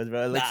mosquitoes,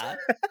 bro.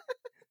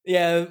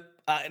 Yeah.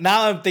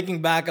 Now I'm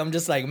thinking back, I'm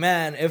just like,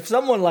 man, if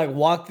someone like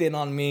walked in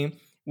on me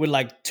with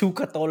like 2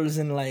 catols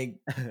in like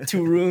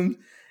 2 rooms,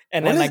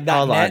 and then like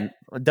that net.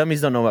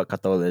 Dummies don't know what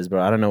catol is, bro.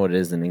 I don't know what it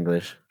is in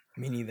English.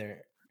 Me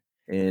neither.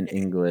 In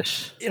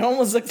English, it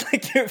almost looks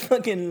like you're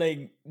fucking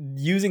like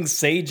using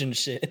sage and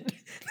shit.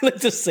 Like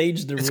to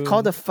sage the room. It's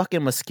called a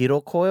fucking mosquito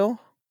coil.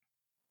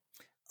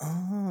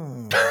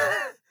 Oh.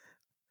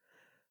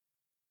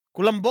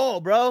 Colombo,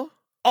 bro.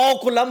 Oh,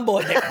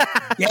 Colombo.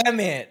 Damn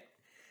it.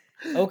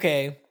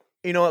 Okay.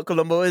 You know what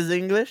Colombo is in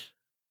English?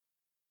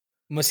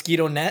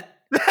 Mosquito net.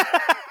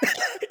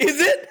 Is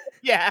it?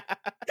 Yeah.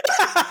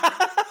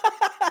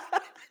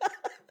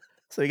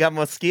 So you got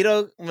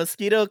mosquito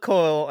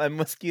coil and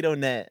mosquito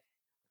net.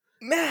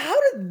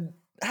 Man,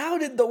 how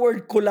did the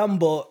word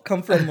Colombo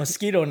come from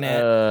mosquito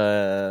net?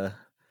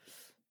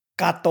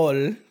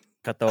 Catol.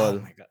 Oh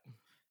my god.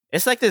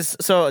 It's like this.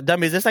 So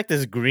dummies, it's like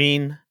this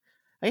green.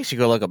 I guess you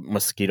go look up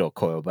mosquito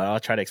coil, but I'll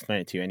try to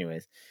explain it to you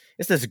anyways.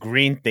 It's this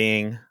green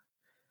thing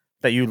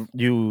that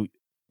you.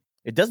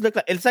 It does look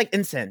like it's like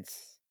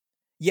incense.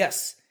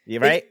 Yes. You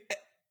right?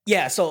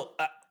 Yeah. So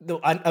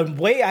a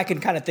way I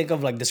can kind of think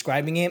of like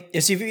describing it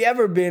is if you've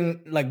ever been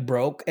like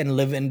broke and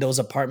live in those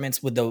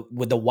apartments with the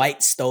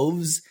white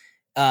stoves,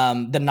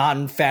 the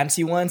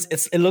non-fancy ones.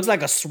 It looks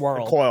like a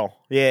swirl. The coil.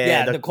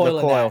 Yeah. The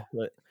coil.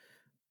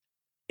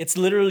 It's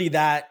literally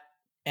that,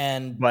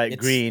 but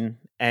green,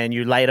 and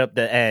you light up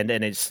the end,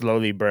 and it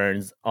slowly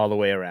burns all the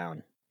way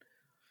around.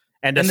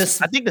 And I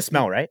think the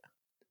smell, right?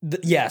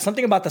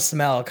 Something about the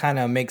smell kind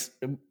of makes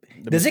the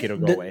mosquito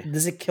go away.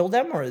 Does it kill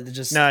them, or it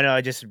just no?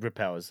 It just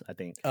repels, I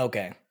think.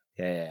 Okay.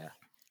 Yeah.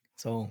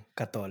 So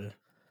catol.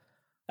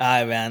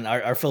 Man,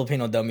 our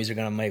Filipino dummies are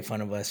gonna make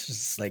fun of us.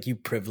 Just like, you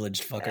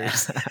privileged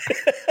fuckers.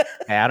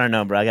 Hey, I don't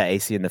know, bro. I got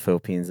AC in the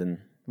Philippines, and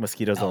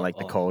mosquitoes don't like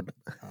the cold.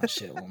 Oh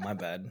shit! Well, my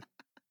bad.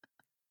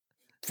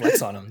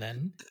 Flex on them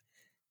then.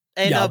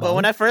 Hey, no, but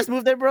when I first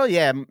moved there, bro,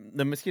 yeah,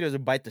 the mosquitoes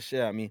would bite the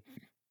shit out of me.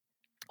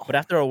 But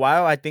after a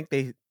while, I think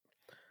they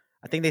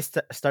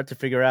start to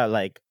figure out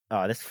like,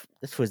 oh,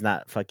 this was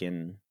not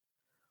fucking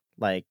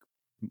like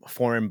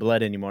foreign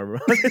blood anymore, bro.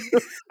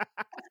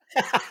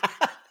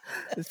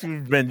 This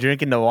food's been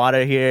drinking the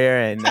water here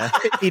and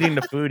eating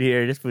the food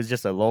here. This was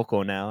just a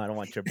local now. I don't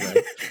want your blood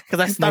because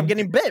I stopped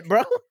getting bit,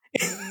 bro.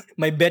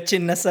 My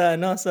betchin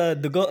nasa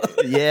dugo.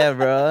 Yeah,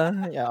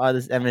 bro. Yeah, all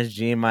this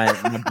MSG in my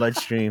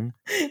bloodstream.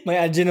 My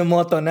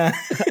Ajinomoto na.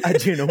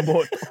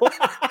 Ajinomoto.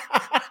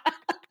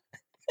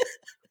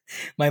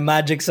 My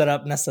magic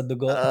sarap nasa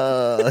dugo.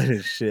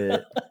 Oh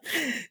shit.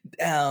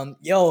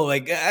 Yo,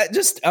 like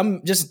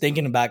I'm just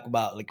thinking back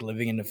about like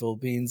living in the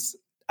Philippines.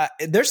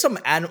 There's some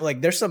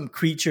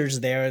creatures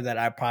there that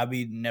I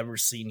probably never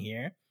seen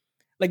here.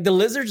 Like the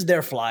lizards,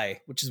 they're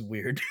fly, which is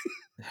weird.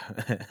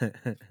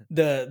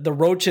 The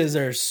roaches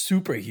are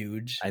super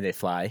huge. And they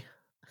fly.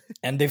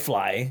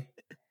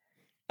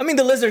 I mean,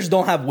 the lizards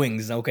don't have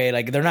wings, okay?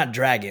 Like they're not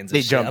dragons.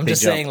 They jump. I'm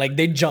just saying, like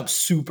they jump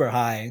super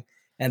high.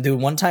 And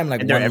dude, one time,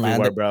 like and they're one everywhere,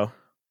 landed, bro.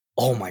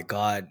 Oh my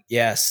god,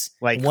 yes.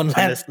 Like one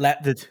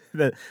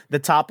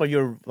the top of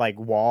your like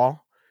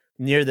wall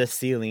near the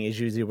ceiling is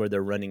usually where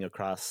they're running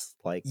across.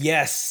 Like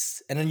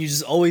yes, and then you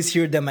just always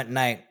hear them at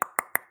night.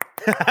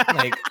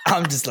 Like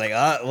I'm just like,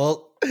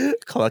 well,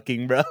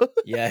 clucking, bro.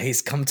 Yeah, he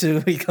come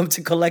to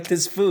collect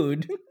his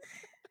food.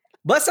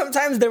 But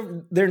sometimes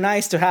they're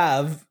nice to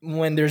have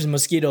when there's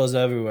mosquitoes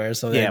everywhere.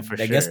 So yeah,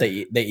 I guess they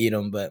eat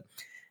them, but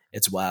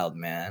it's wild,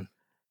 man.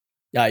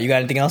 Yeah, you got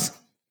anything else?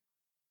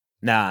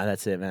 Nah,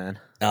 that's it, man.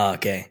 Oh,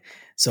 okay,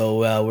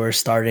 so we're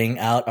starting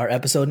out our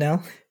episode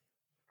now.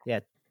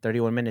 Yeah,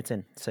 31 minutes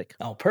in. Sick.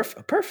 Oh,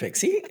 perfect.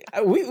 See,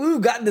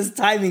 we've got this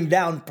timing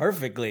down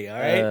perfectly. All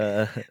right,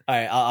 all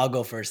right. I'll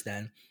go first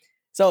then.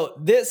 So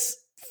this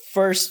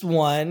first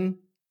one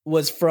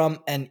was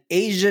from an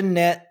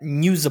AsiaNet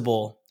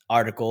Newsable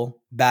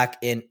article back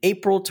in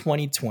April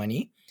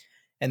 2020,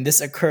 and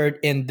this occurred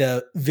in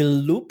the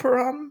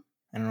Villupuram,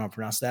 I don't know how to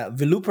pronounce that,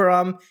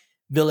 Villupuram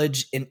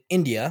village in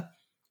India.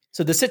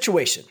 So the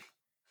situation: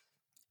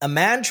 a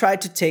man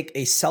tried to take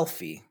a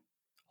selfie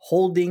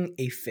holding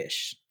a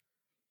fish.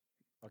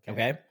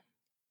 Okay,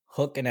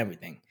 hook and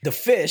everything. The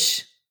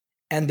fish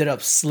ended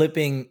up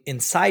slipping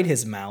inside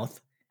his mouth,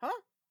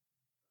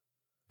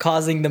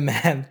 causing the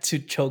man to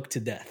choke to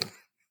death.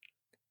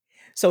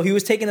 So he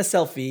was taking a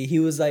selfie. He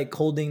was like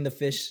holding the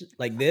fish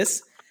like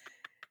this.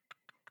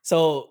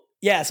 So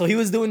yeah, so he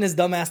was doing this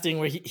dumbass thing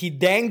where he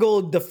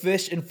dangled the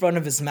fish in front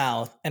of his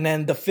mouth, and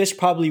then the fish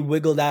probably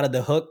wiggled out of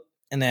the hook,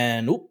 and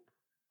then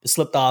it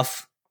slipped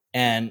off,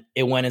 and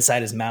it went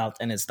inside his mouth,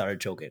 and it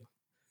started choking.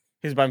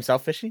 He was by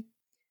himself fishing?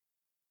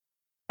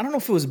 I don't know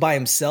if it was by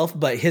himself,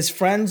 but his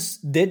friends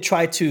did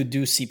try to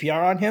do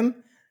CPR on him,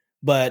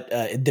 but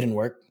it didn't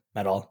work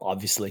at all,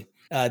 obviously.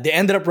 They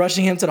ended up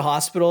rushing him to the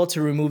hospital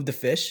to remove the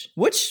fish,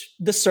 which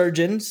the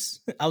surgeons,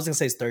 I was going to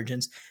say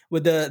sturgeons,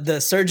 with the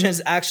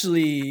surgeons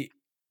actually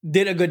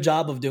did a good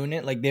job of doing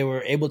it. Like they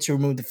were able to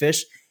remove the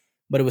fish,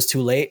 but it was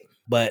too late.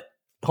 But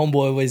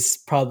homeboy was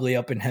probably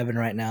up in heaven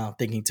right now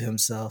thinking to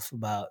himself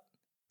about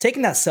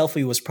taking that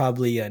selfie was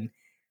probably an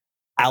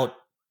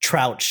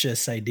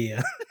out-troutious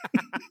idea.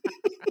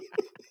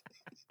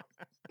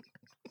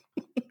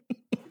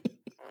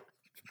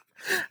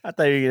 I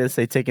thought you were going to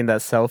say taking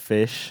that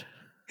selfish.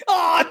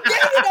 Oh, damn it,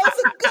 that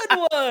was a good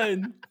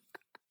one.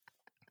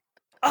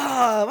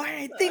 Oh, why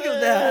didn't I think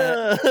of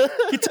that?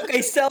 He took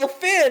a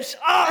selfish.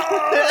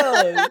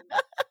 Oh,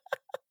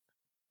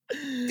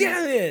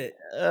 damn it.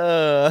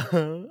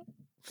 I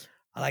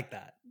like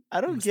that.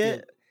 I don't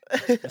get.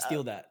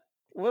 Steal that.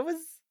 What was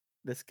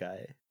this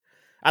guy?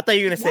 I thought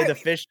you were going to say the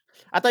fish.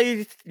 I thought you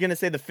were going to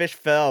say the fish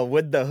fell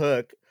with the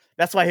hook.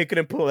 That's why he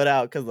couldn't pull it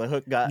out because the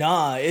hook got.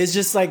 Nah, it's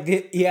just like,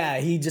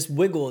 he just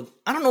wiggled.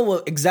 I don't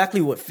know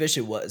exactly what fish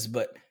it was,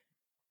 but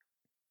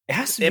it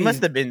has to be. It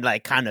must have been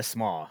like kind of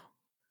small.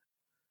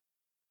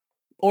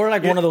 Or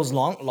like one of those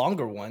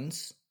longer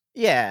ones.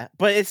 Yeah,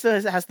 but it still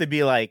has to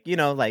be like,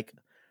 like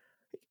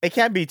it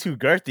can't be too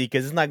girthy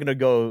because it's not going to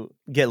go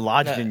get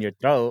lodged in your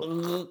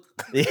throat.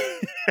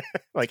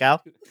 Like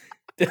how?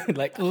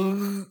 Like,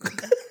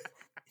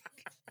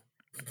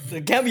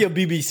 it can't be a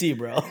BBC,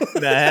 bro.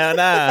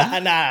 Nah.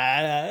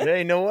 Nah. There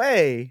ain't no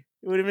way.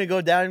 It wouldn't even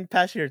go down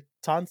past your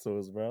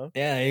tonsils, bro.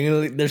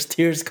 Yeah, there's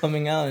tears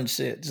coming out and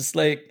shit. Just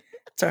like,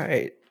 it's all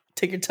right.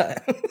 Take your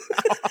time.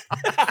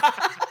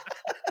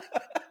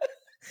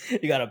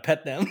 You gotta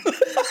pet them.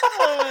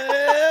 Oh,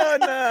 hell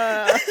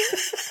nah.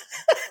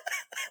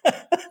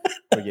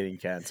 We're getting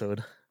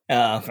canceled.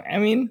 I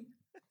mean,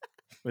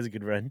 it was a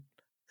good run.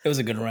 It was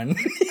a good run.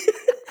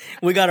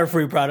 We got our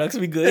free products.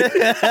 We good.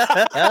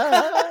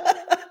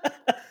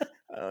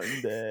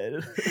 I'm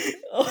dead.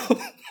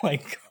 Oh my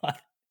god.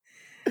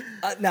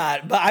 Nah,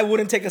 but I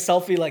wouldn't take a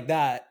selfie like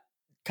that.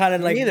 Kind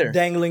of like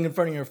dangling in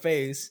front of your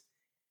face.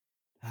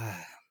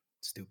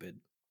 Stupid.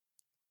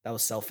 That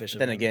was selfish.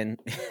 Then again,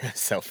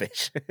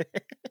 selfish.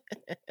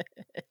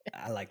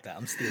 I like that.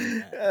 I'm stealing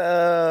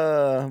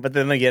that. But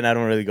then again, I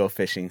don't really go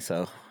fishing,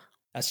 so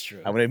that's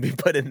true. I wouldn't be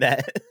put in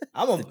that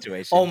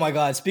situation. Oh my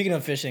god! Speaking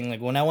of fishing,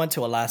 like when I went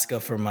to Alaska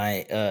for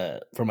my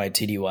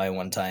TDY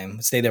one time,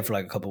 stayed there for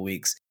like a couple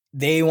weeks.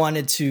 They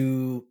wanted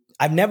to.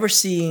 I've never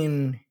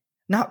seen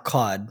not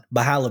cod,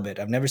 but halibut.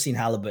 I've never seen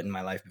halibut in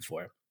my life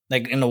before,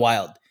 like in the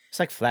wild. It's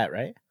like flat,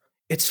 right?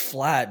 It's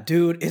flat,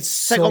 dude.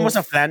 It's like almost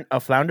a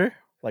flounder.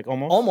 Like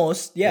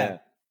almost, yeah.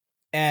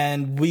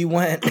 And we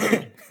went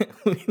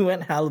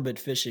halibut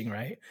fishing,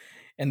 right?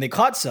 And they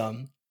caught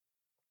some,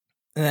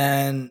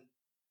 and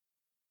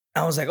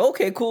I was like,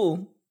 okay,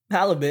 cool,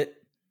 halibut.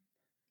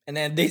 And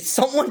then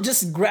someone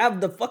just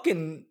grabbed the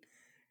fucking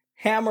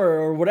hammer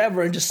or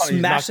whatever and just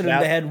smashed it in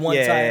the head one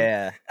time.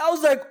 Yeah. I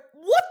was like,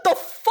 what the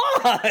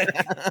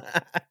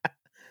fuck?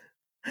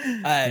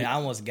 I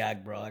almost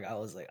gagged, bro. Like, I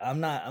was like,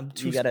 I'm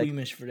too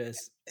squeamish for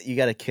this. You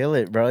gotta kill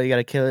it, bro. You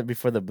gotta kill it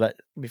before the blood.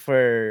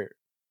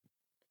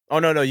 Oh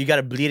no, you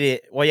gotta bleed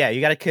it. Well, yeah,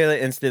 you gotta kill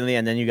it instantly,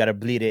 and then you gotta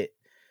bleed it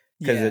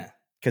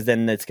because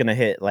then it's gonna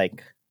hit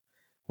like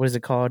what is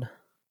it called?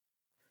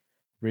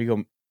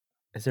 Rigor.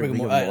 Is it rigor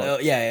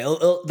mortis?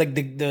 It'll, like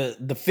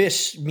the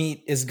fish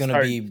meat is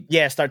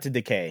gonna start to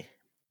decay.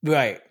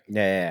 Right.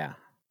 Yeah.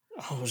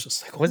 I was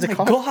just like, what's it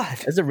called? God.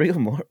 Is it rigor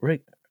mortis?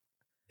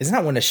 Isn't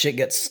that when the shit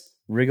gets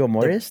rigor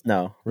mortis?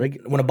 No,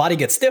 when a body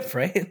gets stiff,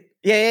 right?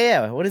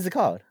 Yeah. What is it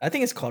called? I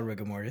think it's called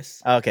rigor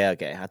mortis. Okay.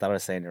 I thought I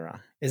was saying it wrong.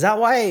 Is that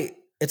why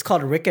it's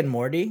called Rick and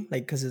Morty?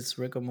 Like, because it's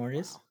rigor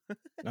mortis?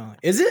 No,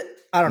 is it?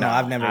 I don't know.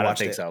 I've never watched it. I don't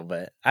think so,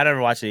 but I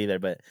never watched it either.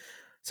 But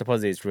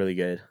supposedly it's really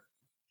good.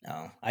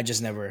 No, I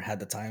just never had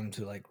the time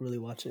to like really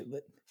watch it.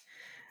 But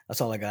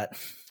that's all I got.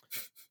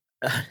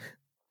 All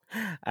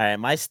right,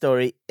 my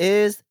story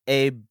is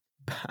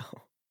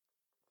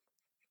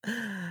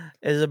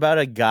about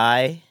a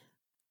guy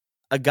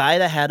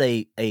that had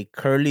a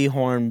curly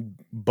horn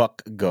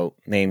buck goat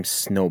named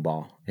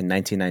Snowball in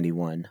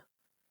 1991.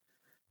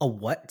 A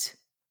what?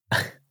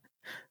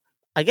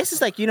 I guess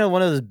it's like,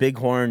 one of those big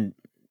horn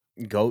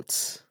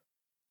goats.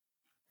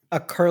 A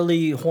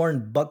curly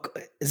horn buck.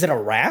 Is it a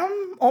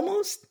ram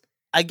almost?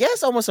 I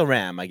guess almost a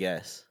ram, I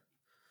guess.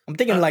 I'm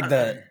thinking like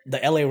the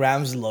LA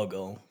Rams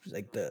logo.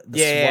 Like the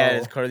yeah,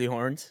 it's curly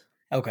horns.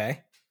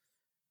 Okay.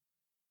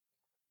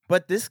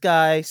 But this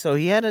guy, so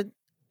he had a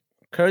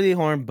curly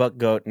horn buck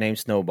goat named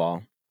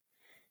Snowball.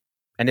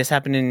 And this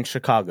happened in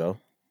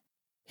Chicago.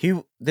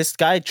 This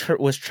guy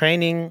was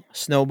training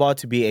Snowball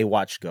to be a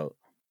watch goat.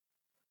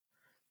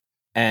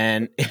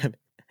 And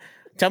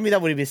tell me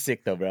that would be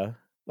sick though, bro.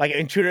 Like an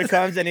intruder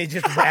comes and he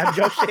just rams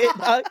your shit,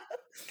 dog.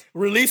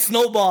 Release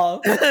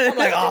Snowball. I'm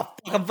like, oh,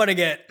 fuck, I'm gonna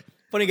get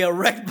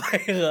wrecked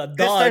by a dog.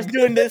 It starts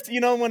doing this,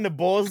 when the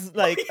bulls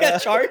like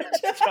charge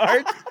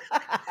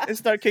and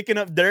start kicking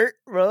up dirt,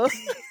 bro.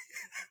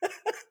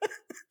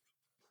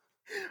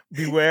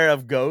 Beware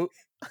of goat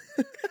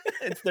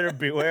instead of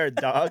beware of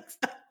dogs.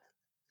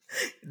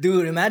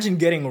 Dude, imagine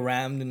getting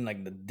rammed in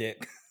like the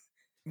dick.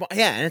 Well,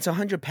 yeah, and it's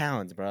 100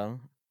 pounds, bro.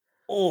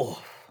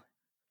 Oh.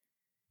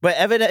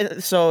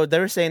 But so they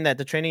were saying that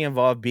the training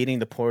involved beating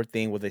the poor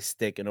thing with a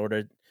stick in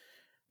order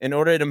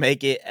to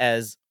make it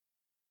as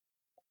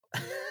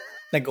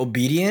like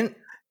obedient.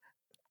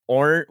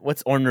 Or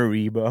what's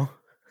ornery, bro?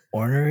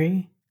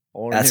 Ornery?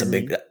 That's a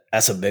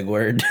big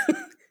word.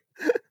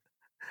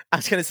 I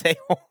was gonna say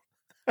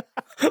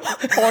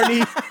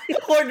horny.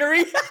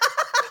 Ornery.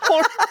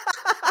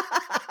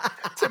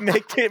 To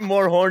make it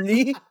more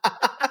horny.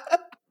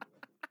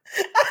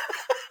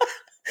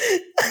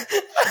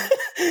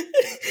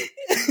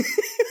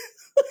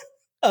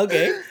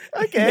 Okay.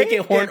 Make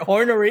it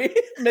hornery.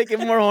 Make it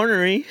more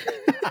hornery.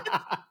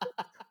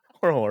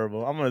 Or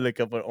horrible. I'm gonna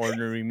look up what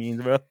ornery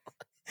means, bro.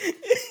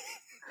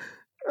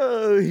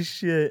 Oh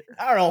shit!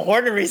 I don't know.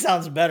 Hornery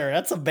sounds better.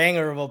 That's a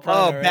banger of a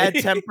pun. Oh,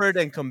 bad-tempered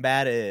and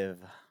combative.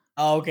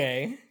 Oh,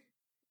 okay.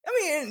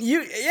 I mean,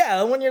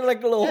 when you're like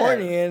a little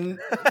horny and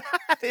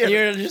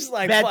you're just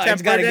like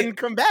bad-tempered and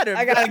combative.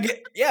 I gotta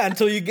get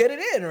until you get it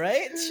in,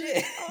 right?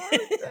 Shit.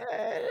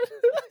 Oh,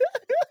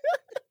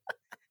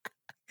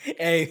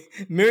 hey,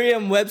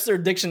 Merriam-Webster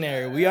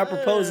dictionary. We are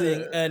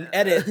proposing an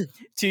edit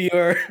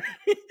to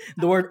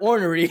the word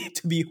ornery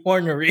to be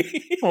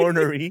hornery.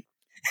 Hornery.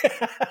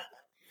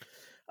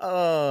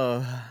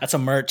 Oh, that's a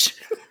merch.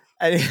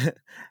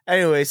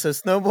 Anyway, so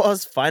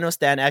Snowball's final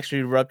stand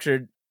actually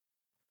ruptured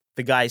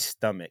the guy's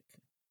stomach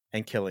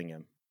and killing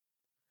him.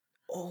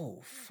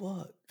 Oh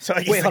fuck! So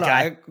wait, hold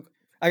on.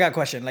 I got a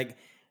question. Like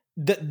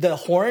the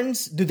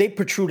horns, do they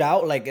protrude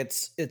out? Like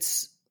it's,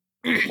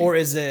 or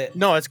is it?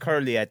 No, it's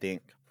curly. I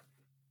think.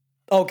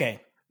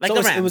 Okay, like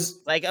a ram. It was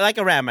like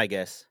a ram, I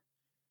guess.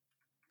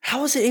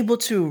 How was it able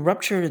to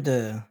rupture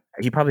the?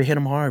 He probably hit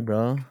him hard,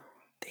 bro.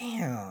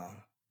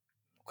 Damn.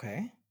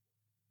 Okay.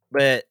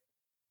 But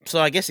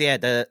so I guess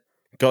the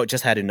goat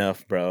just had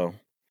enough, bro,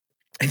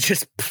 and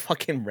just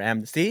fucking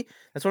rammed. See,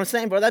 that's what I'm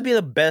saying, bro. That'd be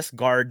the best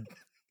guard.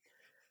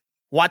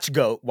 Watch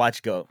goat,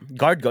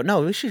 guard goat.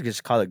 No, we should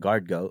just call it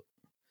guard goat.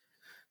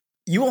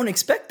 You won't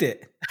expect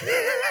it.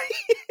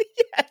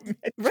 Yeah,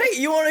 right?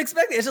 You won't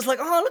expect it. It's just like,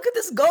 oh, look at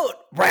this goat.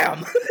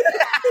 Ram.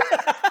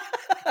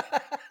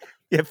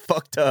 Get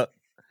fucked up.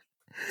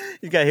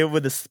 You got hit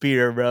with a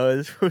spear, bro.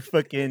 It's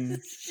fucking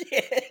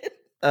shit.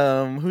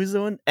 Who's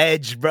the one?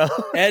 Edge, bro.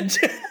 Edge.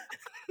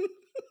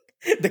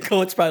 The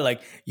goat's probably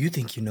like, you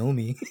think you know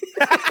me.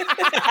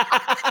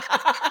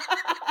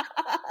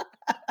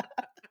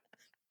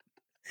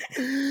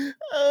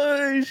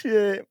 Oh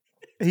shit.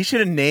 He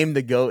should have named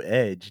the goat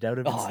Edge. That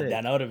would have been sick.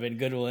 That would have been a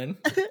good one.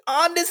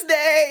 On this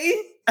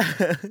day,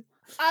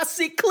 I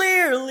see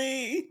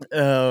clearly.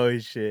 Oh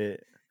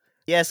shit.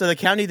 Yeah, so the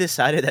county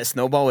decided that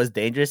Snowball was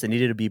dangerous and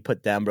needed to be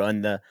put down, bro.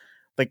 And the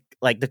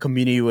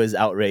community was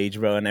outraged,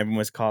 bro, and everyone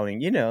was calling,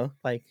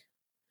 like,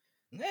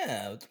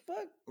 yeah, what the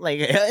fuck? Like,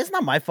 it's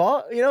not my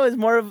fault, it's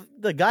more of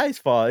the guy's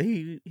fault.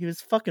 He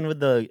was fucking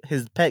with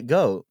his pet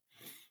goat.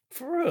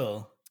 For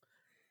real.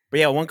 But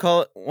yeah, one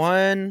caller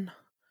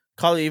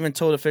even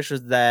told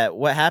officials that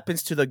what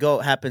happens to the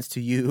goat happens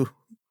to you,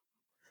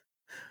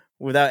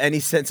 without any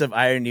sense of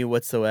irony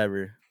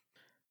whatsoever.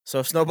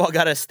 So Snowball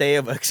got a stay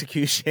of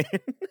execution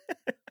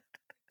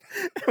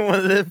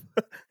and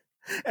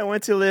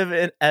went to live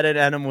at an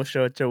animal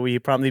shelter where he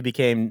promptly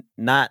became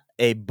not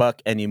a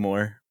buck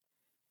anymore.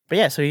 But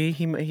yeah, so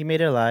he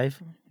made it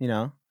alive, you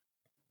know.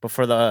 But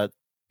for the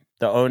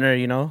owner,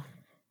 you know,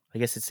 I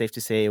guess it's safe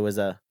to say it was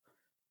a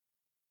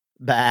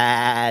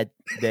bad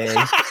day.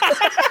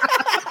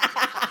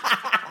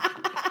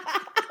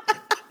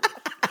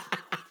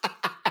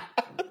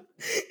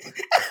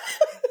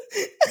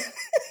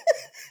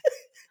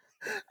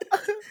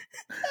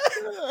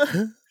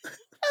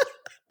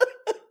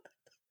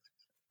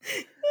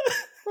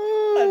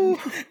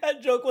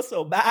 That joke was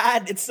so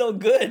bad. It's so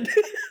good.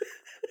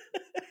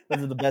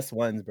 Those are the best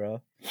ones,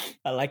 bro.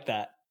 I like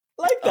that.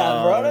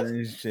 Bro. That's,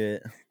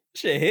 shit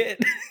hit.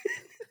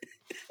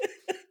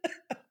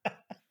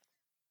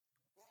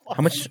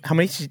 How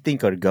much do you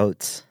think are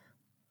goats?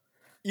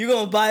 You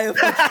gonna buy a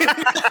fucking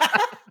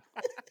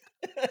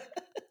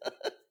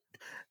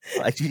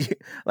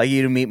like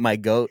you to meet my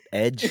goat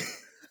Edge?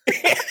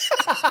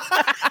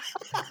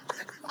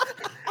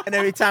 And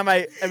every time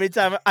I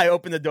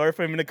open the door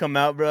for him to come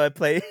out, bro, I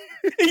play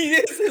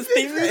his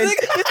theme music.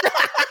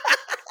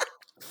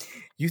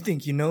 You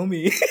think you know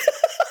me?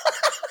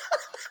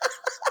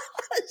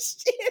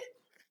 Shit.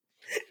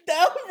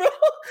 Damn, bro.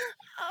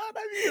 Oh,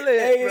 that'd be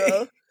lit,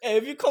 bro. Hey,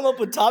 if you come up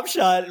with Top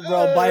Shot,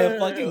 bro, buy a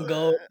fucking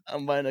goat.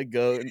 I'm buying a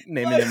goat,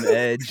 naming him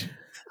Edge.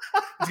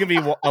 It's gonna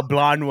be a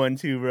blonde one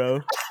too,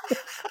 bro.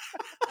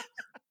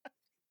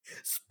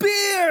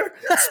 Spear.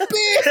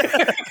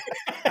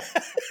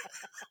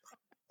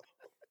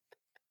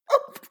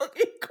 I'm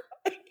fucking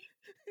crying.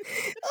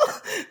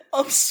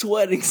 I'm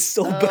sweating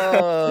so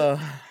bad.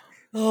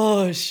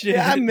 Oh shit!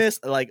 Yeah, I miss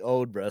like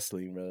old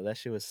wrestling, bro. That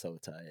shit was so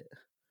tight.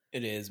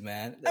 It is,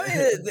 man. I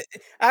mean,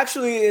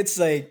 actually, it's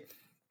like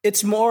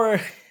it's more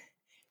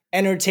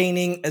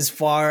entertaining as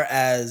far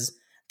as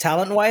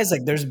talent-wise.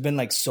 Like, there's been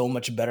like so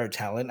much better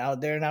talent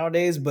out there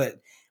nowadays, but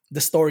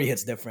the story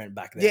hits different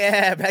back then.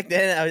 Yeah, back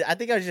then, I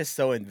think I was just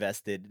so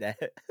invested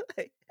that.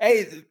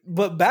 Hey,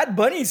 but Bad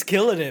Bunny's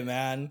killing it,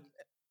 man.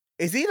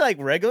 Is he like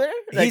regular?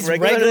 He's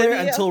regular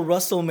until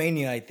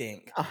WrestleMania, I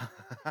think.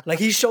 Like,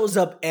 he shows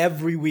up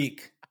every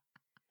week.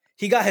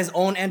 He got his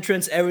own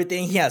entrance,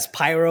 everything. He has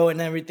pyro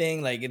and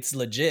everything. Like, it's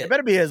legit. It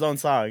better be his own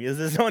song. Is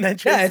his own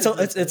entrance? Yeah,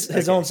 it's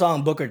his own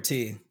song, Booker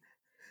T.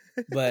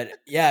 But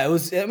yeah, it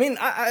was. I mean,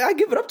 I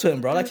give it up to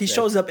him, bro. Like, he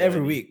shows up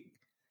every week.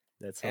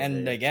 That's hilarious.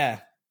 And like, yeah.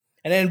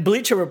 And then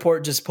Bleacher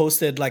Report just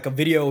posted like a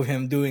video of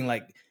him doing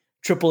like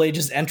Triple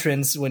H's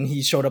entrance when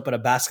he showed up at a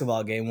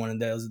basketball game. One of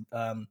those.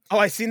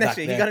 I seen that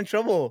shit. There. He got in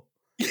trouble.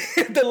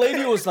 The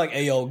lady was like,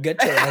 "Hey, yo,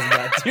 get your ass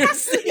back to your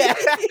seat." Yeah,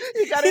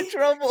 he got in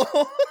trouble.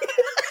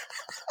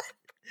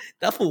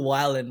 That fool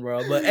wildin',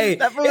 bro. But hey,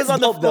 that fool was on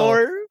the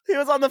floor. Though. He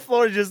was on the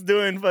floor just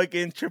doing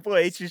fucking Triple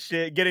H's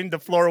shit, getting the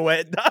floor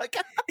wet, dog.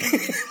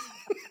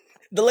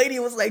 The lady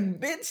was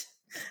like, "Bitch,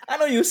 I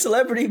know you're a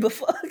celebrity, but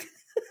fuck."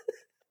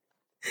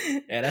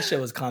 Yeah, that shit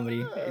was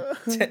comedy.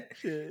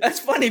 That's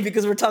funny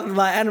because we're talking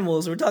about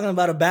animals. We're talking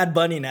about a Bad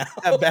Bunny now.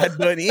 A Bad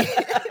Bunny.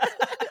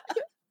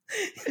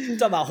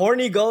 Talking about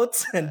horny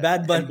goats and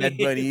Bad Bunny. Bad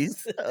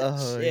Bunnies.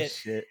 Oh,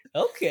 shit.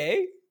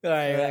 Okay. All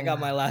right, I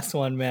got my last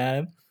one,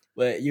 man.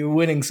 But you're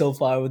winning so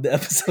far with the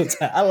episodes.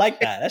 I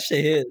like that. That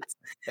shit hits.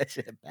 That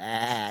shit a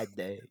bad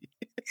day.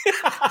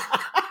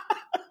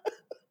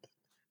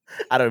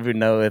 I don't even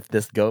know if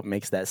this goat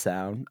makes that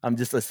sound. I'm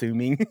just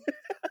assuming.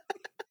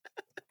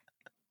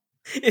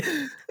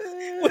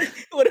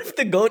 What if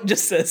the goat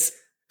just says,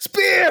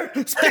 "Spear!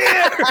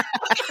 Spear!"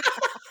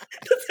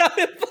 That's how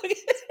it fucking...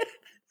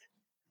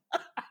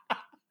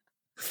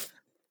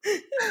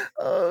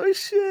 Oh,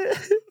 shit.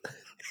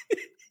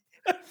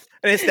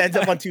 And it stands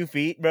up on 2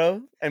 feet,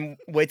 bro, and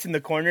waits in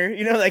the corner.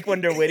 You know, like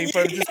when they're waiting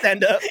for him to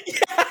stand up.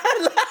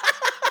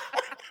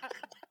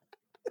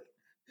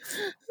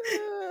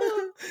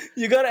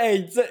 You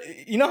gotta,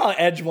 you know how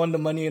Edge won the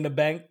Money in the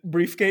Bank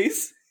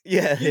briefcase?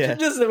 Yeah, you should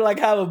just like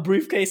have a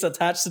briefcase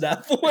attached to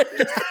that point.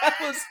 Just have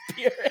a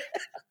spear.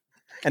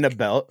 And a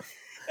belt.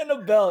 And a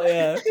belt,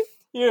 yeah.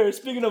 Here,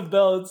 speaking of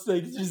belts,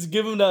 like just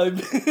give him that.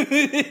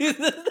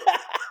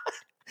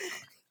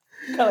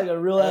 Kind of like a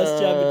real ass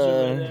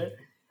championship right there.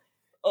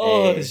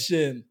 Oh, hey,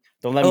 shit.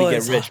 Don't let me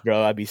get rich, hot.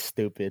 Bro. I'd be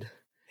stupid.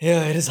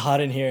 Yeah, it is hot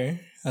in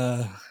here.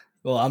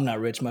 Well, I'm not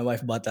rich. My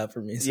wife bought that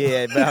for me. So.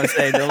 Yeah, but I'm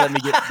saying don't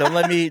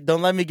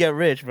let me get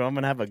rich, bro. I'm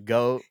gonna have a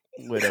goat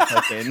with a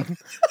fucking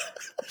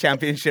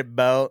championship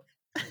belt.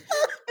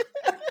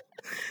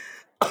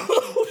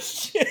 Oh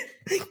shit!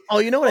 Oh,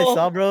 you know what I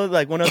saw, bro?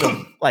 Like one of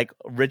the like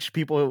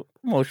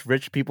most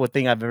rich people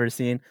thing I've ever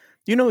seen.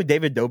 Do you know who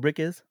David Dobrik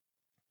is?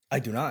 I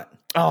do not.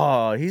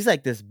 Oh, he's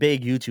like this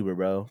big YouTuber,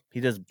 bro.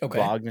 He does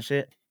vlogs and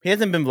shit. He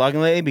hasn't been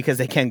vlogging lately because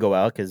they can't go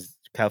out because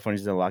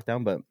California's in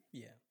lockdown. But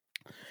yeah,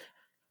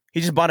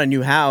 he just bought a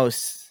new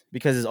house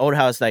because his old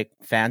house, like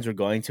fans were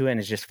going to it, and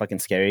it's just fucking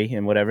scary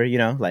and whatever, you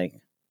know, like.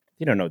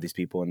 you don't know these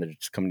people, and they're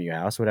just coming to your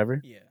house,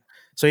 whatever. Yeah.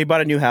 So he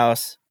bought a new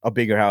house, a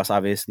bigger house,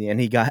 obviously, and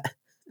he got.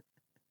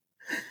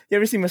 You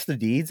ever see Mr.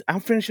 Deeds?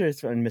 I'm pretty sure it's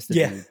from Mr.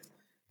 Deeds.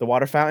 The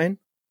water fountain.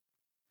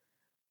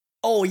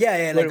 Oh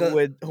yeah,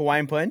 with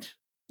Hawaiian Punch.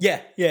 Yeah.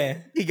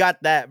 He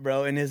got that,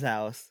 bro, in his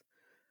house.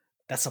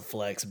 That's a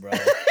flex, bro. He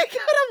got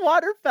a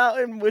water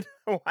fountain with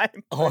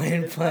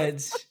Hawaiian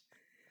Punch.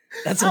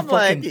 That's a I'm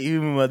fucking like,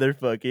 you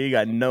motherfucker. You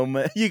got no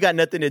money. You got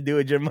nothing to do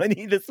with your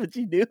money. That's what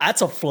you do.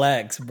 That's a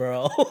flex,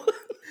 bro.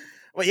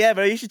 Well, yeah,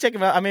 bro. You should check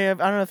him out. I mean, I don't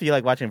know if you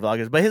like watching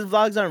vloggers, but his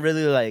vlogs aren't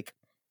really like,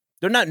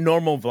 they're not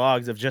normal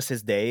vlogs of just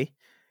his day.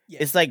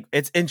 Yeah. It's like,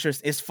 it's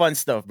interesting. It's fun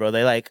stuff, bro.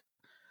 They like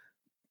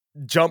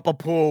jump a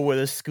pool with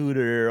a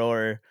scooter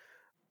or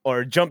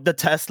jump the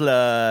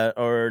Tesla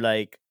or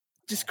like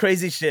just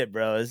crazy shit,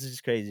 bro. It's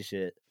just crazy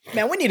shit.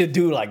 Man, we need to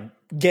do like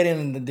get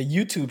in the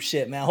YouTube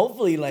shit, man.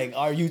 Hopefully, like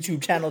our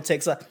YouTube channel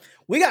takes up.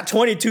 We got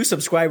 22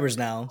 subscribers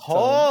now.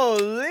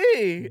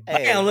 Holy! I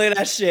can't look at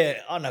that shit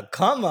on a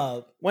come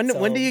up. When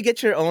do you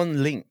get your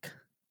own link?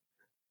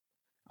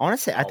 I want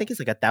to say, I think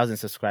it's like 1,000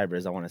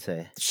 subscribers. I want to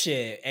say.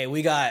 Shit. Hey,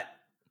 we got.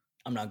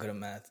 I'm not good at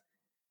math.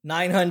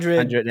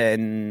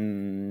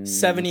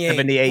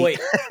 978. Wait.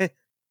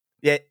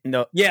 Yeah.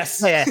 No.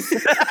 Yes.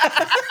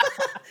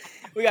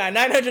 We got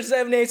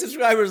 978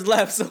 subscribers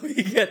left, so we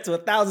can get to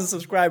 1,000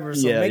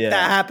 subscribers. So make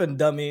that happen,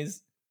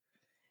 dummies.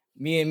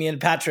 Me and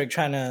Patrick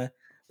trying to.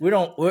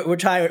 We're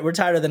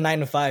tired of the 9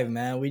 to 5,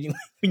 man. We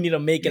need to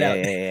make it out.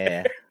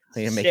 Yeah.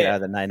 We can make it out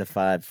of the 9 to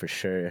 5 for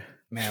sure.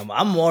 Man,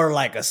 I'm more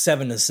like a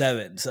 7 to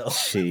 7. So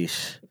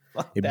sheesh,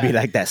 it'd be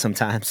like that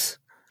sometimes.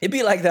 It'd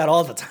be like that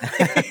all the time.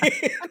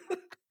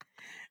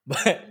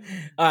 But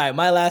all right,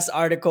 my last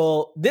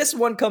article. This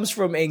one comes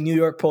from a New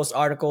York Post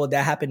article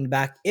that happened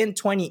back in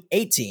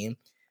 2018.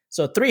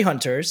 So 3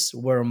 hunters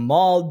were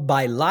mauled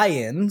by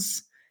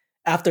lions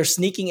after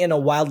sneaking in a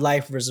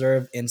wildlife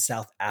reserve in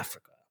South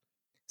Africa.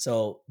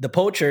 So the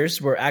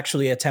poachers were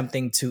actually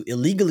attempting to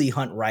illegally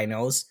hunt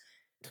rhinos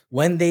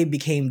when they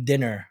became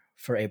dinner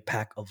for a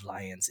pack of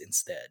lions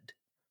instead.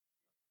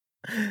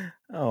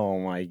 Oh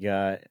my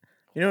God.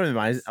 You know what it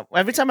reminds me?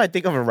 Every time I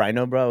think of a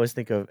rhino, bro, I always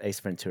think of Ace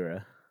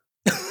Ventura.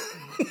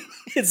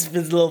 It's a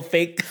little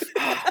fake.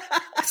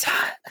 It's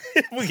hot.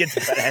 We get to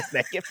that ass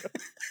naked, bro.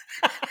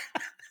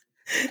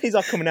 He's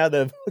all coming out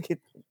of the fucking.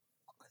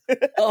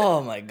 Oh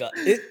my God.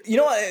 You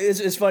know what?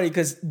 It's funny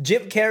because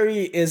Jim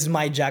Carrey is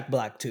my Jack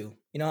Black too.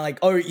 You know, like,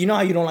 or you know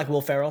how you don't like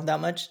Will Ferrell that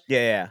much?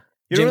 Yeah.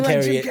 You don't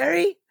like Jim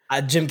Carrey?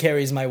 Jim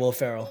Carrey is my Will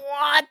Ferrell.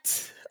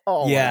 What?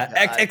 Oh yeah.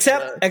 My God,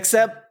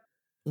 except,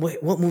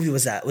 wait, what movie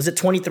was that? Was it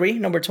 23?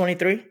 Number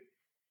 23? It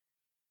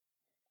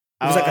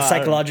was like a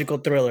psychological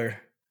thriller.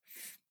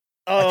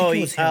 Oh,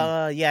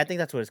 yeah, I think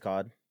that's what it's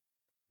called.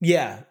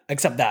 Yeah,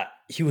 except that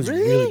he was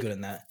really good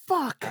in that.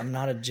 Fuck, I'm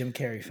not a Jim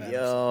Carrey fan.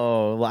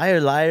 Yo,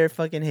 Liar Liar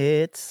fucking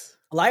hits.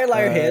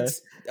 Liar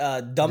hits.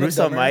 Dumb Bruce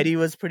Almighty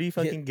was pretty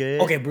fucking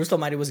good. Okay, Bruce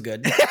Almighty was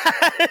good.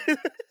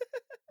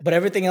 But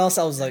everything else,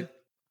 I was like,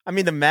 I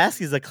mean, The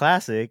Mask is a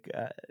classic.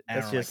 I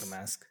don't like The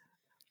Mask.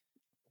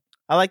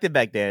 I liked it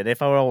back then.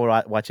 If I were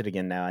to watch it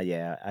again now,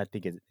 yeah, I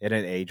think it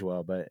didn't age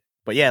well. But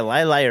yeah,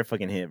 Liar Liar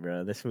fucking hit,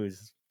 bro. This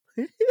was.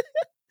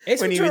 Ace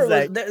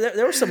Ventura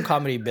there were some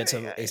comedy bits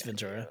of Ace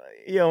Ventura.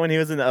 Yo, when he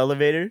was in the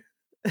elevator.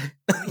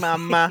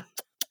 Mama.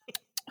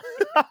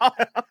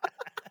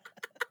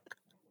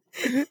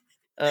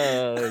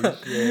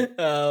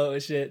 Oh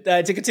shit.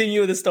 To continue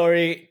with the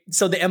story,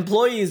 so the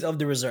employees of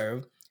the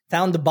reserve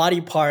found the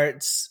body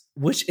parts,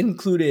 which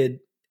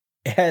included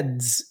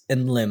heads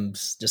and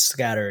limbs just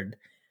scattered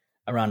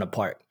around the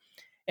park.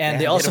 And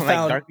they also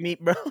found dark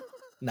meat, bro.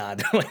 Nah,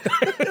 don't like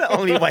that.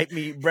 Only white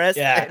meat, breast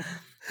and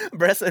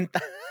thighs.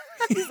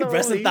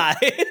 Breast and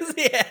thighs.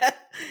 Yeah.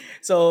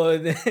 So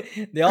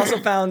they also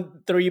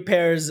found 3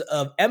 pairs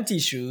of empty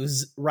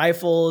shoes,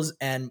 rifles,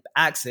 and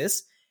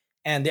axes.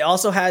 And they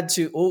also had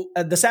to.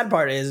 The sad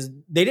part is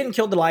they didn't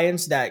kill the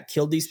lions that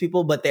killed these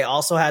people, but they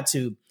also had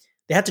to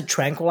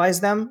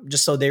tranquilize them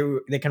just so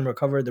they can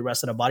recover the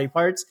rest of the body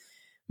parts.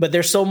 But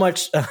there's so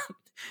much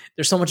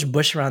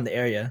bush around the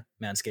area.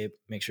 Manscaped,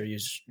 make sure you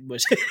use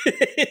bush.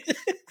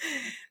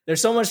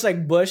 There's so much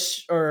like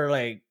bush or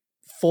like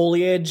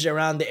foliage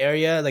around the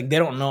area. Like they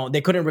don't know,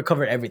 they couldn't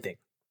recover everything,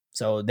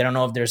 so they don't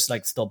know if there's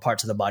like still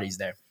parts of the bodies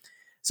there.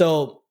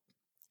 So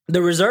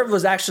the reserve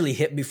was actually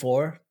hit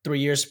before 3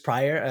 years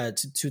prior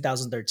to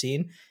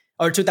 2013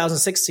 or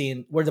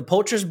 2016, where the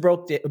poachers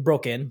broke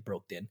in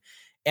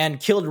and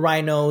killed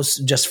rhinos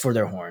just for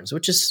their horns,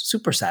 which is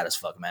super sad as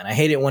fuck, man. I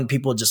hate it when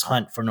people just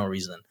hunt for no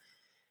reason.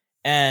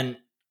 And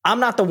I'm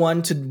not the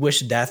one to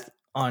wish death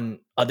on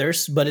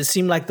others, but it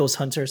seemed like those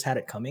hunters had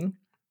it coming.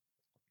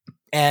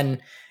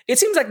 And it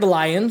seems like the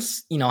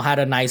lions, had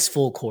a nice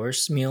full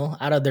course meal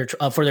out of their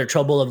for their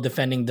trouble of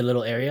defending the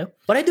little area.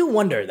 But I do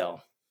wonder, though.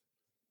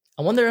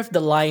 I wonder if the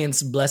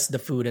lions blessed the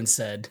food and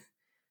said,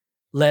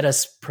 "Let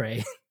us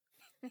pray."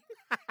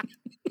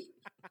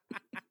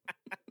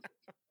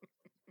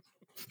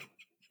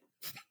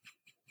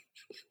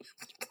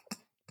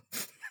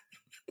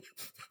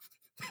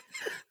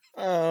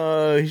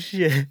 Oh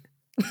shit.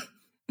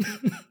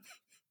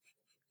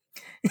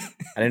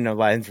 I didn't know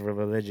lions were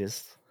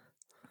religious.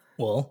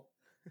 Well,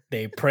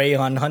 they prey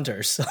on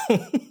hunters. So.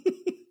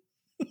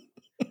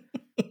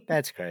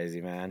 That's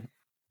crazy, man.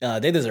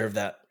 They deserve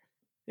that.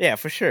 Yeah,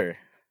 for sure.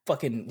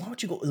 Fucking, why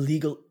would you go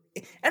illegal?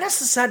 And that's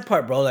the sad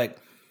part, bro. Like,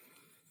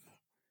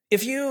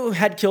 if you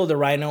had killed a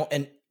rhino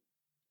and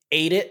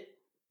ate it,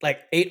 like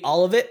ate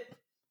all of it,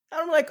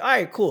 I'm like, all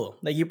right, cool.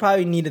 Like, you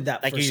probably needed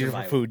that like for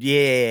survival. For food.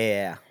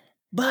 Yeah.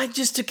 But like,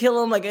 just to kill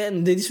them, like,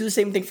 and they do the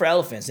same thing for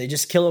elephants. They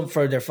just kill them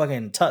for their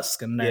fucking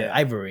tusk and their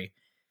ivory.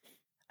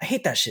 I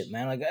hate that shit,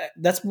 man. Like,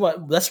 that's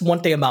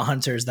one thing about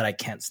hunters that I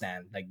can't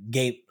stand. Like,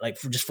 game, like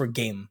for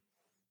game.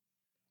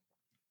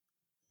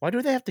 Why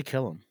do they have to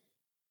kill them?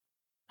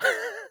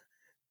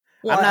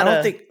 Well,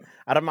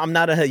 I'm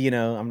not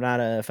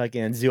a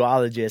fucking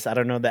zoologist. I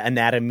don't know the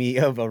anatomy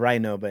of a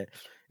rhino, but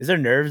is there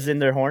nerves in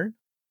their horn?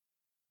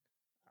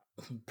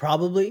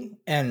 Probably,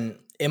 and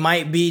it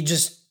might be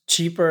just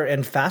cheaper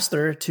and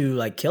faster to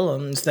like kill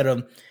them instead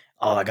of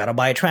I gotta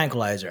buy a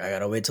tranquilizer. I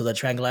gotta wait till the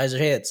tranquilizer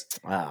hits.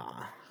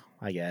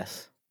 I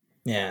guess.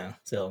 Yeah,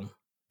 so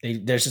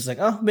they're just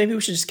like, maybe we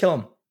should just kill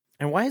them.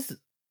 And why is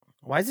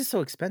it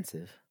so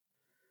expensive?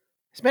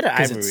 It's made of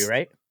ivory,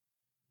 right?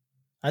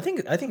 I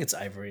think it's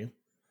ivory.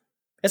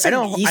 I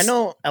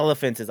know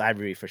elephants is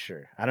ivory for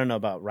sure. I don't know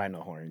about rhino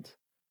horns.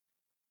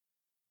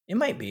 It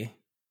might be.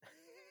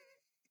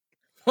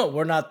 Well,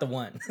 we're not the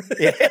one.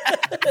 Yeah.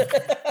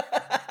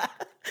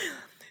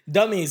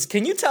 Dummies,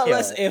 can you tell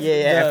us if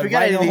the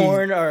rhino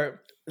horn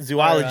or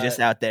zoologists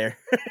out there?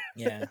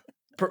 Yeah.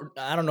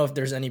 I don't know if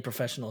there's any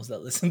professionals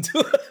that listen to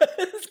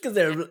us because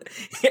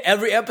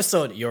every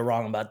episode, you're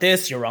wrong about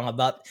this, you're wrong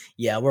about...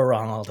 Yeah, we're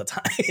wrong all the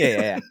time.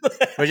 Yeah.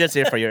 We're just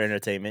here for your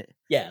entertainment.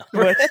 Yeah.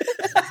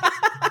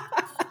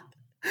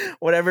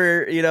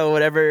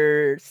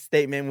 Whatever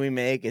statement we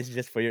make is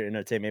just for your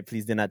entertainment.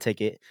 Please do not take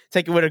it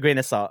with a grain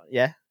of salt.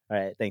 Yeah? All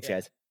right. Thanks,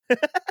 guys.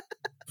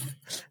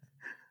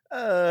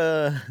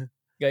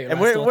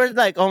 And we're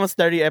like almost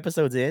 30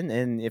 episodes in,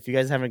 and if you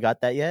guys haven't got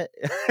that yet...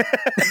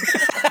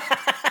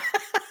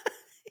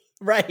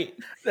 Right.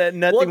 That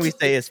nothing we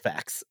say is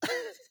facts.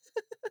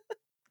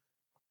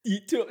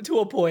 To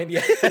a point,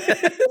 yeah.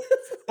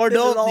 Or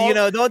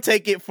don't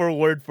take it for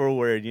word,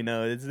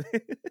 it's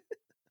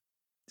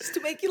just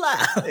to make you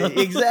laugh.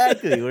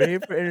 Exactly. We're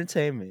here for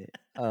entertainment.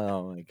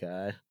 Oh my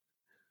god.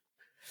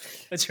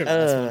 What's your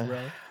last one, bro?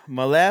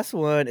 My last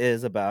one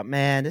is about,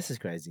 man, this is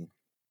crazy.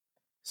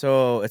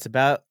 So it's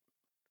about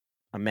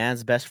a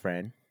man's best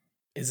friend.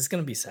 Is this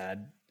gonna be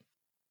sad?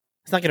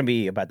 It's not gonna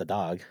be about the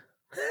dog.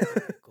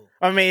 Cool.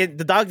 I mean,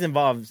 the dog's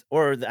involved,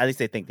 or at least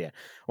they think they are.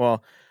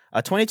 Well,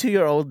 a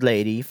 22-year-old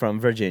lady from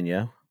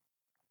Virginia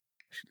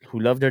who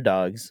loved her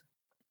dogs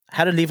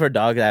had to leave her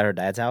dog at her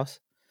dad's house.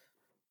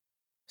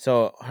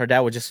 So her dad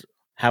would just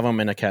have them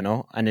in a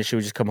kennel, and then she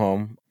would just come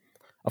home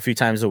a few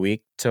times a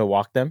week to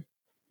walk them.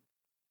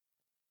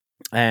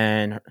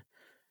 And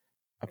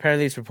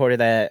apparently it's reported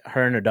that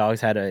her and her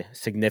dogs had a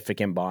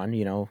significant bond,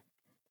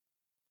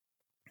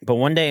 But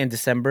one day in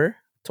December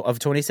of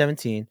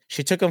 2017,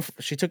 she took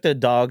the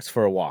dogs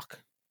for a walk.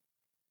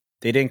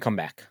 They didn't come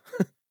back.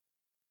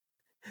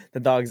 The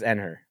dogs and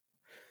her.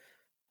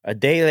 A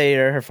day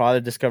later, her father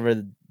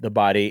discovered the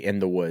body in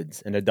the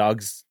woods, and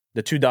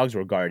the two dogs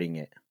were guarding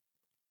it.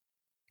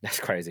 That's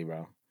crazy,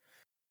 bro.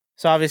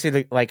 So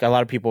obviously, like a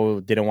lot of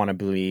people didn't want to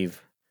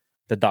believe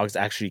the dogs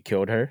actually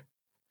killed her.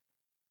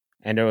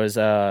 And there's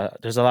a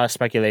lot of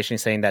speculation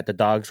saying that the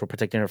dogs were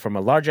protecting her from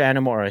a larger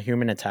animal or a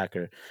human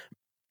attacker.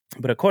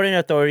 But according to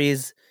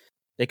authorities,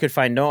 they could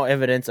find no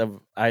evidence of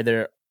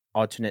either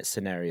alternate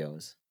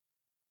scenarios.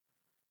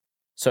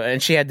 So,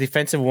 and she had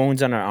defensive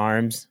wounds on her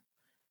arms,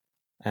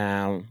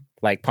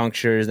 like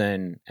punctures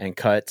and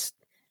cuts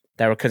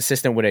that were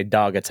consistent with a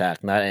dog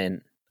attack, not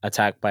an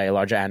attack by a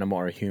larger animal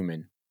or a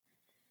human.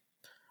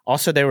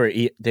 Also, they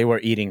were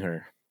eating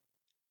her.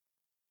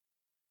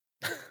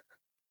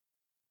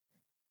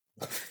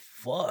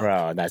 Fuck.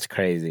 Bro, that's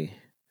crazy.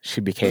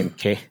 She became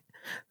K.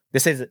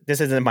 This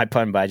isn't my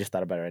pun, but I just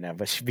thought about it right now.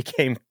 But she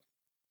became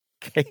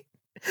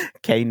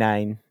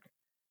K9.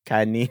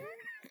 Canine.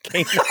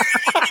 K9.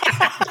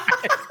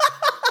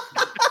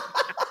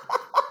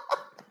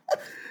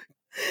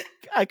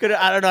 I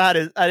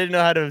didn't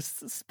know how to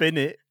spin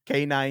it.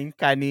 K9.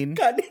 Canine.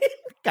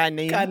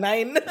 Canine.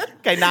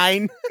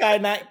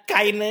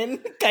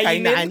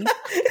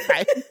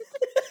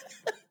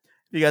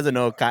 You guys don't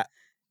know,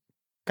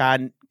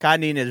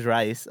 kanin is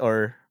rice,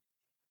 or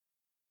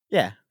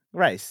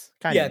rice.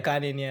 Kanin. Yeah,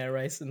 kanin,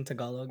 rice in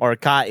Tagalog. Or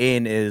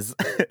kain is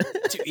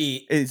to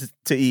eat. Is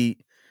to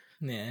eat.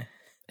 Yeah.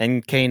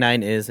 And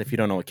K9 is, if you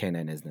don't know what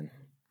K9 is, then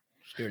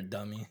you're a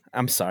dummy.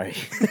 I'm sorry.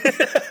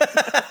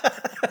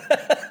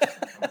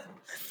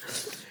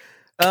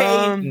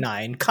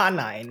 K9,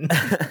 K9.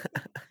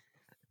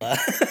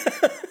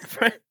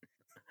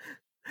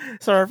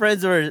 So our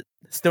friends were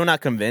still not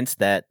convinced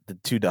that the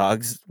two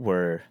dogs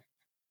were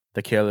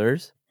the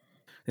killers.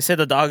 They said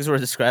the dogs were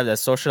described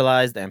as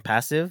socialized and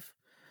passive,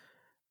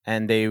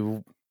 and they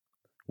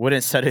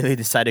wouldn't suddenly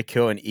decide to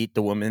kill and eat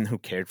the woman who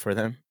cared for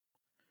them.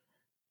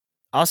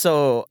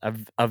 Also,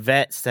 a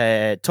vet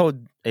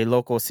told a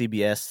local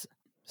CBS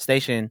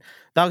station,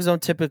 dogs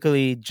don't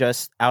typically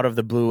just out of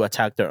the blue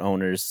attack their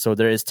owners. So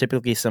there is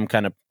typically some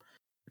kind of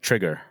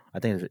trigger. I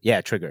think,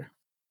 trigger.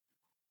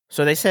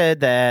 So they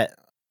said that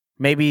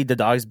maybe the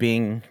dogs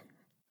being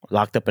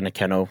locked up in a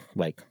kennel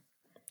like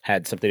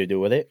had something to do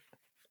with it,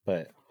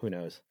 but who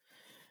knows?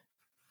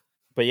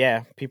 But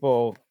yeah,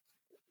 people.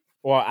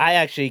 Well, I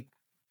actually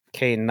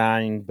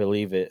canine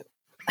believe it.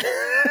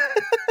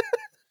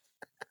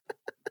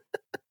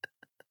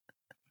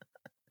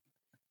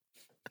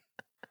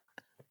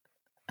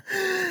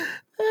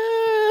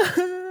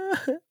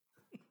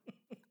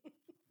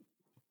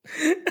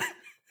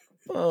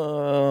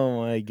 Oh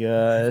my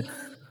god.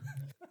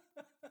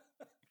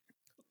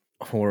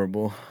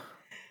 Horrible.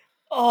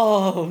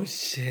 Oh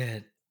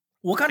shit.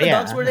 What kind of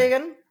dogs were they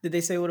again? Did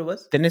they say what it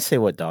was? Didn't say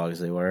what dogs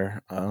they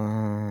were.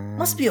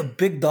 Must be a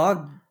big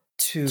dog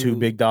to... Two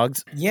big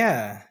dogs?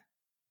 Yeah.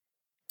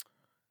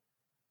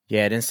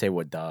 Yeah, I didn't say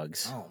what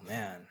dogs. Oh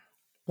man.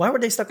 Why were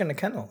they stuck in the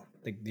kennel?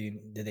 Like,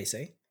 did they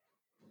say?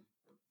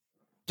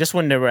 Just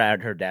when they were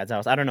at her dad's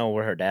house. I don't know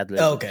where her dad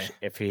lived. Oh, okay.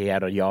 If he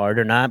had a yard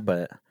or not,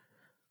 but...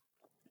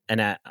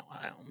 And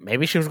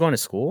maybe she was going to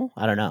school?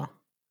 I don't know.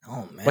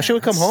 Oh man. But she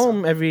would come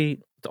home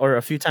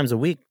a few times a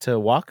week to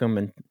walk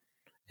him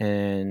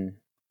and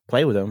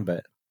play with him,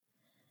 but...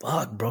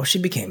 Fuck, bro. She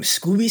became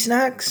Scooby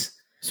Snacks?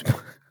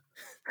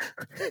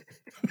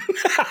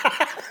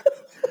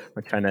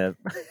 We're trying to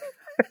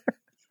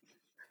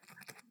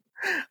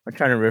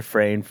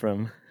refrain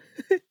from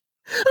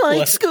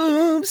like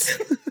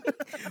Scoobs.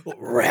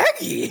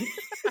 Raggy.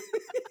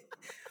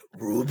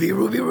 Ruby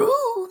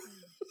Roo.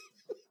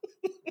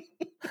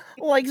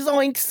 Like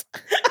Zoinks.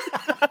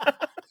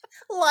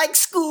 Like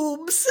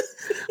Scoobs.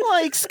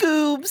 Like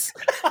Scoobs.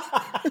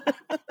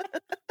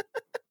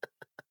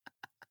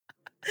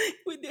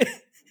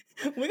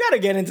 We gotta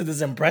get into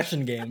this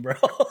impression game, bro.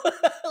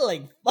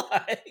 Like,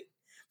 fuck.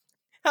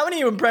 How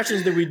many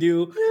impressions did we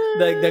do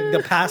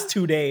the past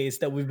 2 days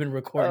that we've been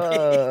recording?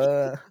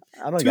 I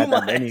don't got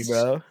that many,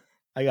 bro.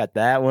 I got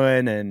that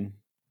one, and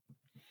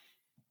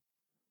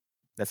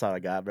that's all I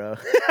got, bro.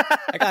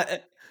 I got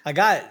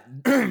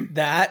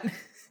that.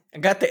 I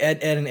got the Ed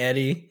and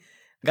Eddie.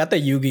 I got the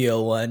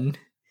Yu-Gi-Oh one.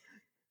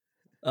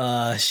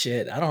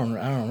 Shit. I don't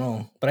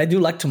know, but I do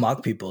like to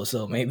mock people,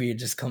 so maybe it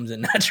just comes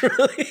in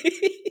naturally.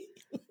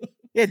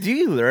 Yeah, do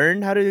you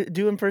learn how to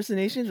do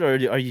impersonations, or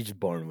are you just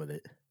born with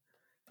it?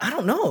 I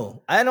don't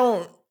know.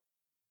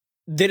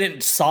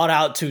 Didn't sought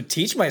out to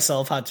teach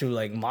myself how to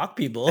like mock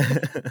people.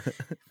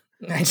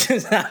 I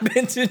just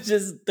happen to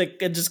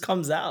it just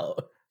comes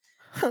out.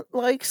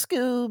 Like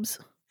Scoobs.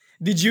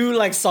 Did you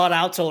like sought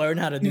out to learn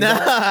how to do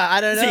that? I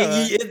don't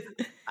know.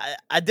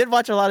 I did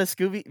watch a lot of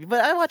Scooby,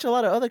 but I watch a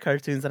lot of other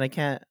cartoons, and I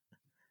can't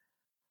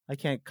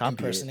copy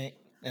impersonate.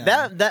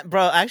 Yeah. That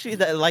bro, actually,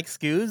 that like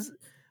Scoobs.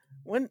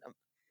 When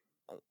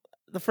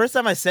the first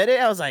time I said it,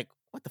 I was like,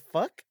 "What the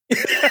fuck?"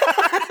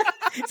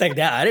 It's like,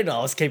 "Dad, I didn't know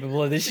I was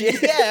capable of this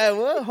shit." Yeah,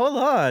 well, hold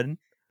on.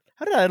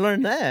 How did I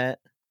learn that?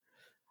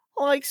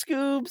 Like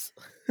Scoobs.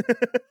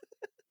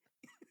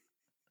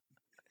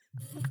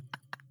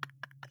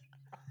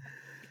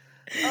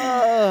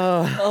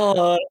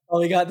 Oh,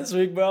 all we got this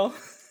week, bro.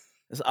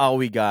 That's all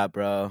we got,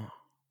 bro.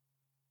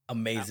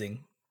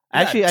 Amazing.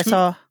 Actually, I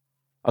saw.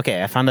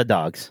 Okay, I found the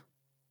dogs.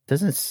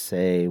 Doesn't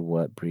say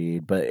what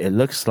breed, but it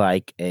looks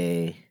like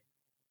is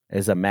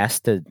a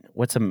mastiff.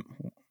 What's a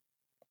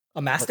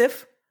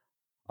mastiff?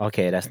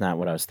 Okay, that's not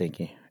what I was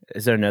thinking.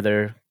 Is there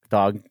another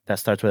dog that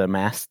starts with a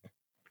mast?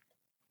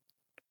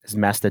 Is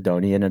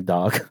Macedonian a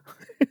dog?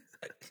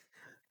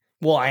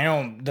 Well, I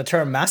know the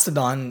term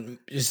mastodon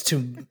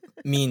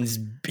means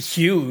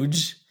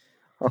huge.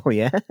 Oh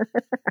yeah,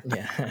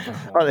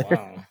 yeah. Wow.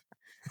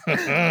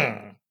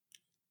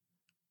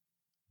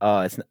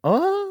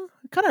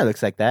 It kind of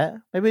looks like that.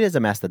 Maybe it is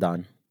a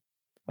mastodon.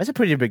 That's a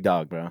pretty big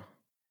dog, bro.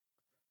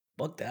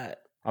 Fuck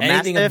that. A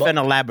mastiff and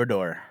a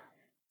Labrador.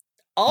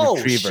 Oh,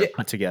 retriever shit.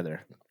 Put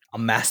together. A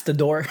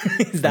mastador?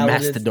 Is that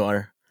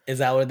mastador? Is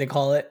that what they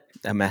call it?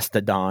 A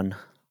mastodon.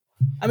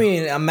 I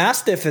mean, a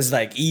mastiff is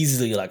like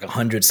easily like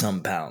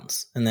 100-some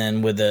pounds, and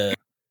then with the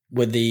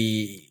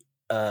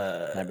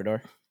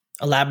Labrador,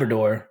 a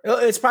Labrador,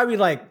 it's probably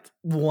like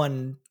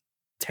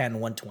 110,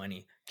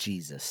 120.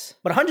 Jesus,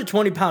 but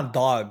 120-pound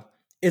dog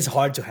is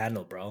hard to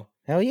handle, bro.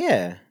 Hell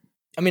yeah.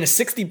 I mean, a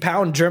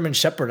 60-pound German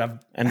Shepherd,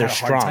 they're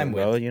strong,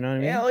 bro. You know what I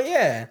mean? Hell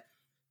yeah.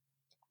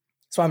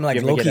 So I'm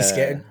like low-key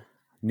scared.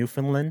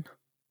 Newfoundland?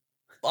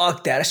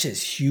 Fuck that. That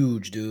shit's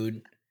huge,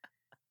 dude.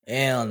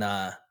 Hell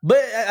nah.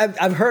 But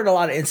I've heard a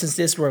lot of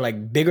instances where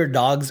like bigger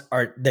dogs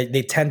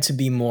they tend to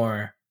be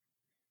more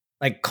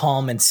like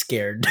calm and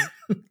scared.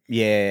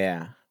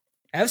 Yeah.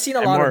 I've seen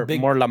a lot of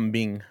more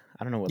lambing.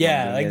 I don't know what.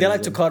 Yeah, like they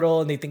like to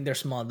cuddle and they think they're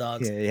small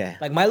dogs. Yeah.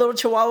 Like my little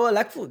Chihuahua,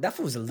 that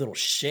fool's a little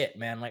shit,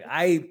 man. Like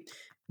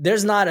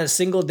there's not a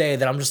single day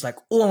that I'm just like,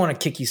 oh, I want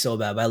to kick you so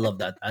bad. But I love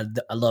that.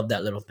 I love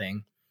that little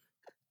thing.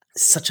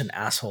 Such an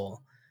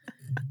asshole.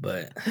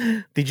 But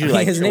did you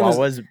like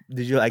Chihuahuas?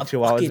 Did you like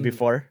Chihuahuas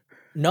before?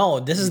 No,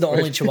 this is the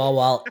only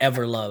Chihuahua I'll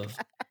ever love.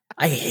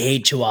 I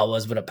hate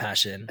Chihuahuas with a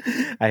passion.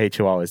 I hate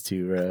Chihuahuas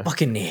too, bro.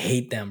 Fucking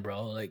hate them,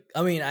 bro. Like,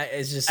 I mean,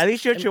 it's just at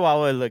least your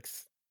Chihuahua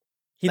looks.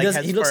 He like, does.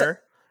 He looks. Fur.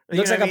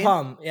 Looks like a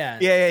palm. Yeah.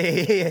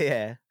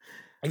 Yeah.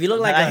 If you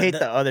look like I hate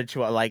the other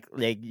Chihuahua, like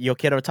Yo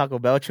Quiero Taco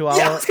Bell Chihuahua.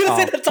 Yeah, I was gonna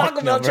say the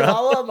Taco Bell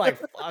Chihuahua. I'm like,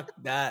 fuck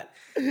that.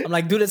 I'm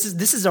like, dude,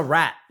 this is a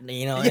rat.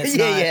 You know,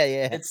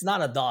 it's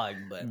not a dog,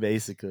 but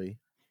basically.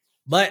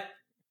 But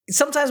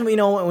sometimes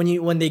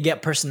when they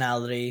get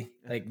personality,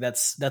 like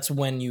that's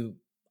when you.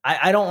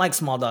 I don't like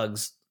small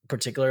dogs in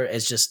particular.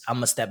 It's just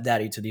I'm a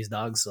stepdaddy to these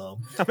dogs, so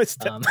I'm a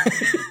stepdaddy.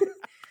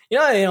 you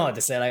know what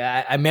to say. Like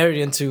I married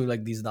into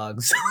like these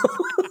dogs. So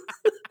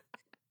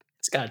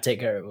just gotta take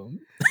care of them.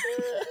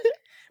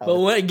 But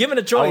when given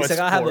a choice, like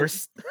I have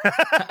it's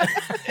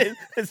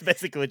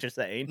basically what you're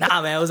saying.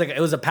 Nah, man, it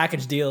was a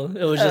package deal.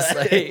 It was just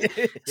like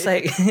it's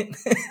like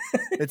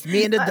it's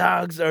me and the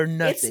dogs or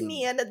nothing. It's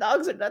me and the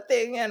dogs or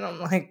nothing, and I'm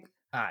like,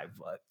 all right,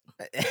 fuck.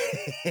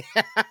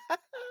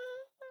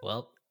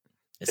 Well,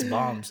 it's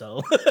bomb,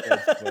 so.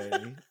 That's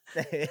funny.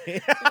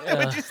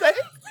 What'd you say?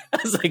 I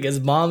was like, it's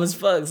bomb as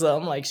fuck, so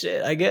I'm like,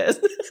 shit, I guess.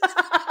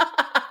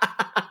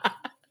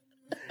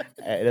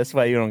 Hey, that's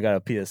why you don't got a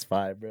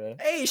PS5, bro.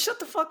 Hey, shut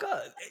the fuck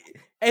up.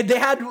 And they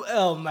had,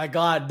 oh my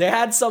God, they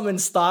had some in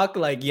stock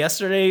like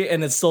yesterday,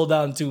 and it sold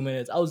out in 2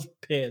 minutes. I was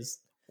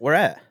pissed. Where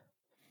at?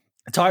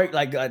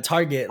 Target,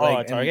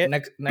 Target?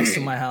 next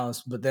to my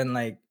house. But then,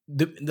 like,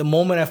 the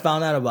moment I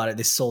found out about it,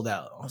 they sold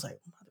out. I was like,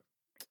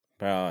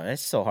 bro,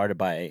 it's so hard to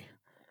buy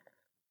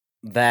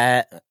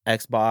that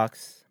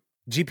Xbox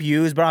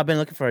GPUs, bro. I've been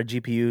looking for a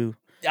GPU.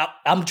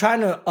 I'm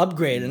trying to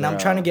upgrade, and I'm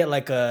trying to get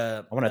like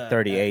I want a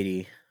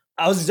 3080.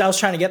 I was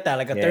trying to get that,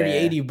 like a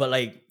 3080, but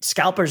like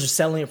scalpers are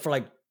selling it for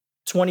like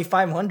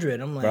 2,500.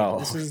 I'm like,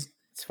 bro,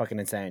 it's fucking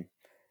insane.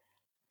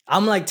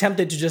 I'm like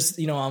tempted to just,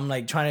 I'm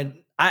like trying to.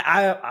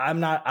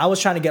 I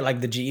was trying to get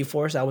like the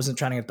GeForce. I wasn't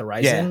trying to get the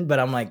Ryzen, but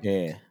I'm like,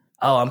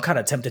 I'm kind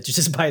of tempted to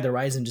just buy the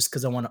Ryzen just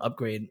because I want to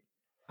upgrade.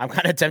 I'm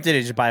kind of tempted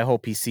to just buy a whole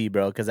PC,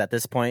 bro, because at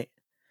this point,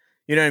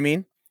 you know what I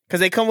mean? Because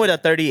they come with a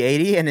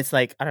 3080, and it's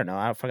like, I don't know,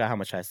 I forgot how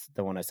much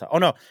the one I saw. Oh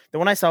no, the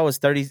one I saw was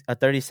a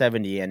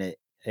 3070, and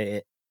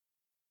it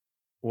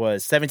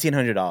was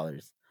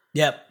 $1,700.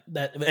 Yep,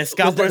 and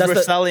scalpers were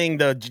selling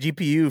the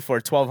GPU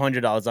for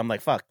 $1,200. I'm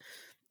like, fuck.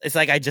 It's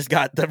like I just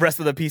got the rest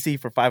of the PC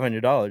for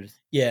 $500.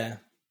 Yeah.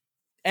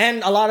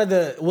 And a lot of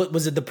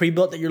was it the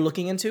pre-built that you're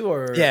looking into,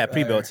 or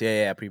pre-built?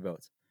 Yeah,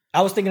 pre-built.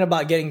 I was thinking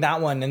about getting that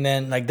one, and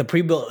then like the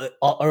pre-built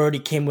already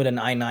came with an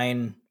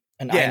i9,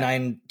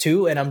 i9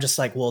 too, and I'm just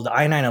like, well, the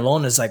i9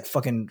 alone is like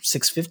fucking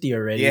 $650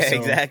 already. Yeah, so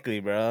exactly,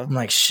 bro. I'm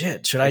like,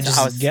 shit, should I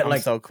just get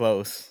like so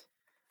close?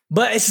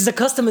 But it's just a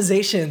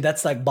customization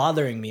that's like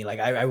bothering me. Like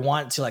I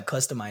want to like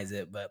customize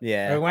it, but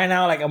right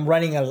now, like I'm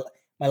running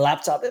my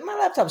laptop, and my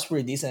laptop's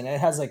pretty decent. It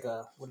has like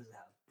what does it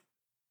have?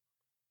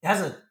 It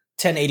has a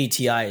 1080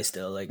 Ti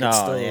still. Like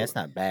it's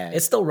not bad.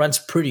 It still runs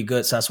pretty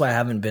good, so that's why I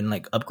haven't been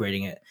like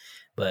upgrading it.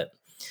 But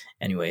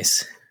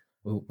anyways,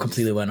 we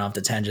completely went off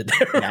the tangent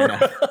there.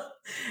 Yeah,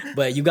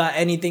 but you got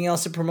anything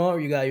else to promote,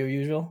 or you got your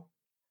usual?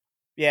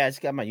 Yeah, I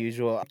just got my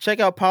usual. Check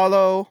out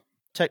Paulo.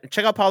 Check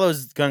out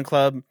Paulo's Gun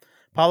Club.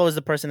 Paulo is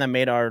the person that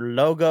made our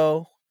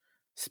logo.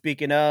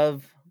 Speaking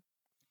of,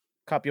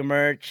 cop your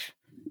merch.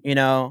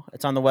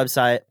 It's on the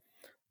website.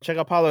 Check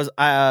out Paulo's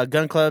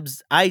Gun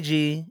Club's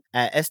IG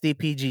at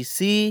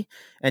SDPGC,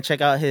 and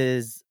check out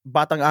his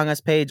Batang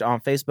Angas page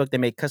on Facebook. They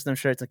make custom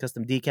shirts and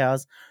custom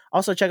decals.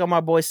 Also, check out my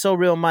boy So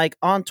Real Mike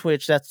on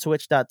Twitch. That's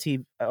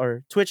twitch.tv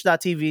or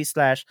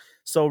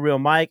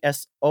twitch.tv/SoRealMike,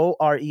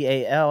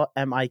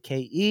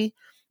 SoRealMike.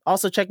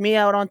 Also, check me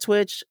out on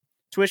Twitch.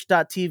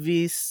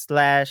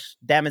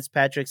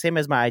 Twitch.tv/DamitsPatrick, same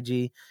as my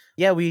IG.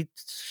 Yeah, we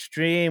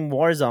stream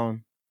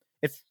Warzone.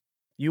 If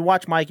you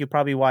watch Mike,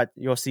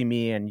 you'll see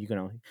me, and you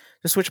can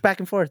just switch back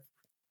and forth.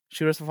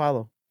 Shoot us a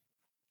follow.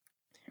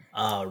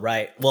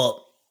 Right.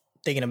 Well,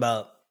 thinking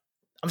about,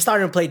 I'm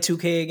starting to play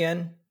 2K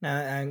again.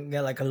 I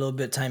got like a little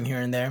bit of time here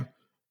and there.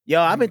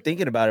 Yo, I've been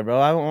thinking about it, bro.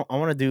 I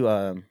want to do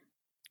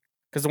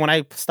because when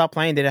I stopped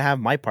playing, they didn't have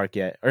My Park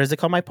yet, or is it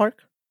called My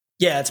Park?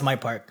 Yeah, it's My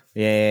Park.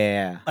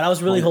 Yeah. But I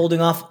was really holding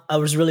off. I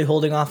was really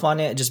holding off on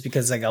it just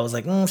because like I was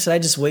like, should I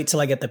just wait till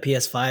I get the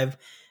PS5?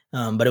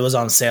 But it was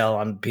on sale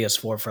on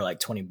PS4 for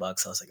like $20. I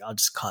was like, I'll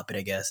just cop it,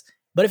 I guess.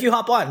 But if you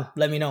hop on,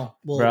 let me know.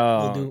 We'll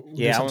do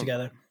something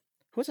together.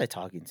 Who was I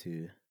talking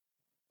to?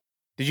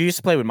 Did you used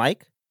to play with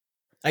Mike?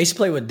 I used to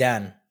play with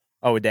Dan.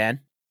 Oh, with Dan?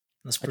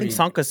 That's pretty. I think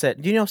Sanka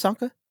said. Do you know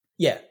Sanka?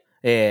 Yeah.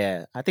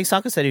 Yeah, I think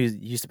Sanka said he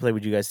used to play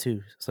with you guys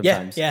too.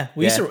 Sometimes,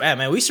 we used to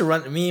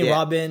run. Me,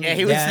 Robin,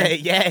 he would say,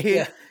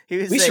 he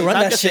was. We used to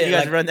run that shit. You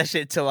guys run that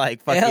shit till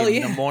like fucking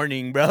in the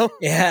morning, bro.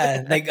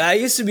 Yeah, like I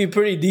used to be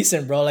pretty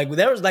decent, bro. Like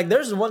there was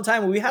one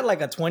time where we had like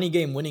a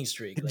 20-game winning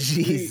streak. Like,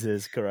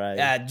 Jesus Christ.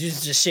 Yeah,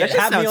 just shit.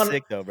 That sounds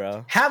sick though,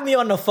 bro. Have me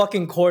on the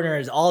fucking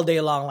corners all day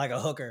long like a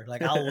hooker.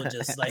 Like I will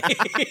just like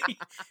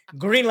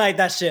green light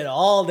that shit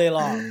all day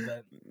long.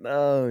 But,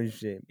 oh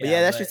shit. But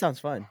yeah, that shit sounds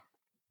fun.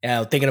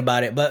 Yeah, thinking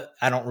about it, but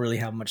I don't really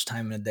have much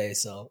time in a day,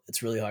 so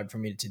it's really hard for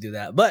me to do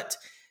that. But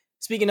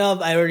speaking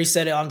of, I already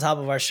said it on top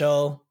of our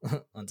show,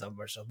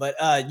 But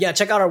yeah,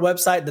 check out our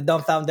website,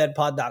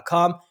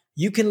 thedumbfounddeadpod.com.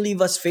 You can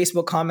leave us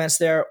Facebook comments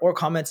there or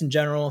comments in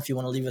general if you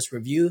want to leave us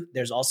review.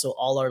 There's also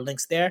all our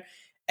links there.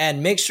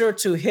 And make sure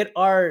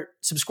to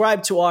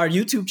subscribe to our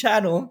YouTube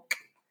channel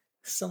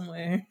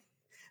somewhere.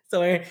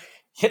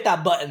 Hit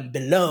that button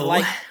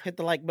below. Hit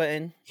the like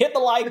button. Hit the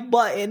like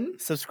button.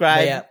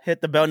 Subscribe. Yeah.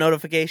 Hit the bell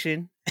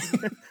notification.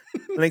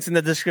 Links in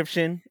the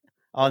description.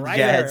 All right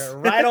jazz.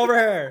 Right over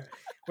here.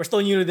 We're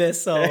still new to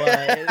this, so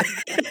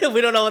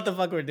we don't know what the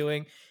fuck we're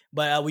doing.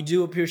 But we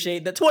do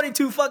appreciate the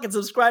 22 fucking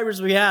subscribers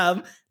we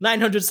have.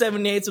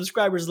 978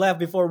 subscribers left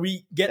before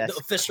we get the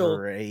official,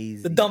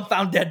 the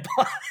Dumbfound Dead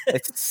pod.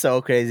 It's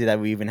so crazy that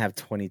we even have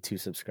 22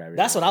 subscribers.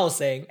 That's what I was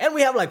saying. And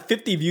we have like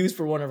 50 views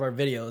for one of our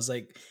videos.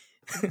 Like,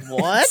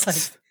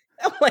 what?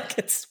 I'm like,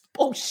 it's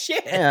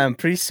bullshit. Yeah,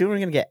 pretty soon we're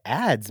gonna get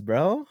ads,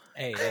 bro.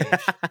 Hey.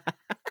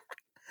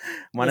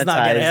 Monetize.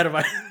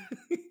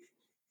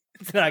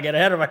 Let's not get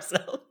ahead of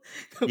ourselves.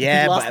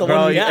 Yeah, but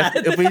bro,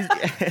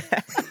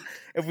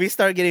 if we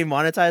start getting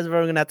monetized,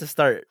 bro, we're gonna have to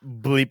start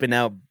bleeping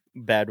out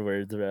bad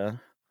words, bro.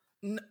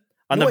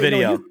 On the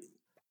video.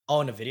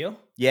 In the video?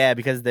 Yeah,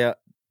 because they'll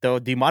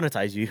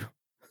demonetize you.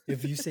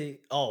 If you say,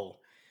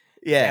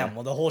 yeah. Damn,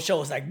 well, the whole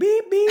show is like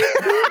beep, beep,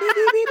 beep, beep,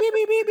 beep, beep,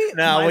 beep, beep, beep.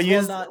 No,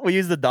 we'll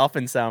use the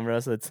dolphin sound, bro.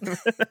 So it's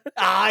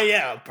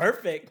yeah,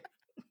 perfect.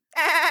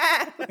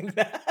 Like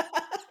that.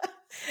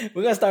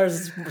 We're gonna start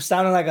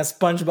sounding like a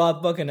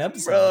SpongeBob fucking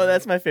episode. Bro,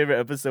 that's my favorite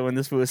episode when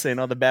this fool was saying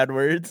all the bad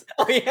words.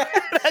 Oh yeah,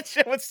 that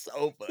shit was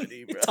so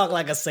funny, bro. You talk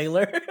like a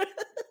sailor.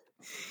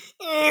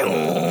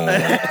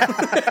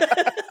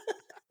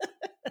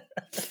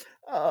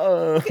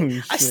 Oh,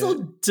 shit. I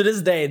still to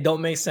this day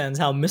don't make sense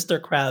how Mr.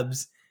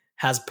 Krabs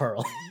has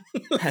Pearl.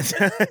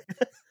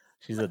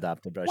 She's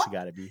adopted, bro. What? She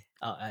gotta be.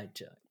 Oh,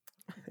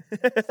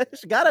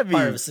 she gotta be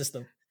part of the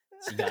system.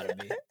 She gotta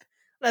be.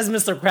 As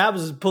Mr. Krabs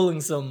is pulling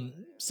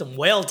some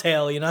whale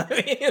tail, you know what I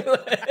mean?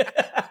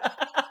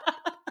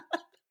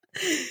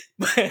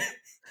 but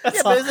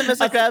isn't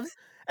Mr. Krabs?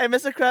 Hey,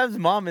 Mr. Krabs'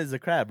 mom is a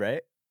crab,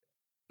 right?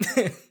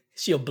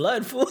 She a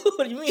blood fool?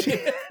 What do you mean?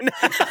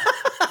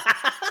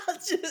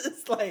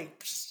 Just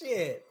like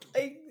shit.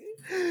 Like,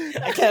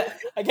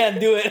 I can't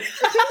do it.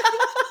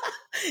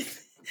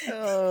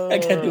 I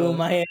can't do it with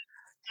my hand.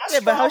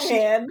 Yeah, but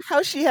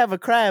how she have a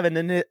crab and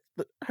then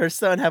her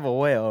son have a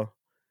whale?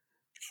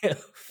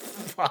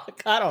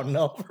 Fuck, I don't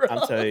know, bro.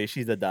 I'm telling you,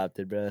 she's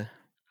adopted, bro.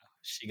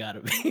 She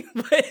gotta be.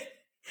 But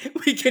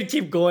we could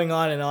keep going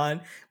on and on.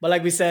 But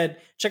like we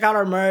said, check out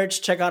our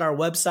merch, check out our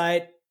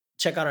website,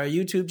 check out our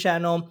YouTube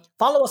channel.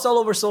 Follow us all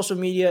over social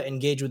media.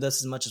 Engage with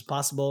us as much as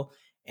possible.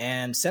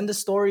 And send us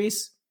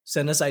stories.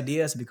 Send us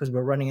ideas because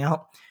we're running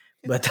out.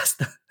 But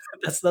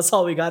that's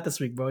all we got this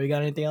week, bro. You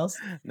got anything else?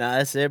 Nah,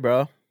 that's it,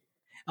 bro.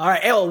 All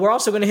right. Hey, well, we're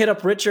also going to hit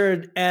up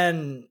Richard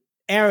and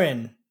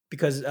Aaron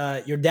because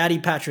your daddy,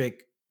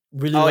 Patrick,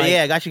 really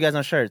yeah, I got you guys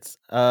on shirts.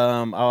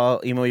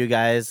 I'll email you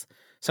guys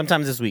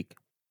sometime this week.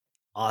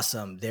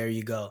 Awesome. There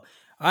you go. All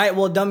right.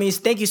 Well, dummies,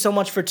 thank you so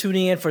much for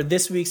tuning in for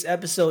this week's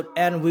episode,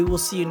 and we will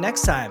see you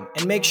next time.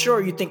 And make sure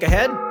you think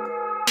ahead.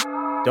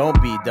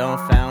 Don't be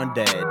dumbfound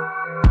dead.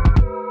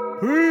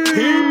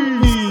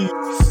 Peace.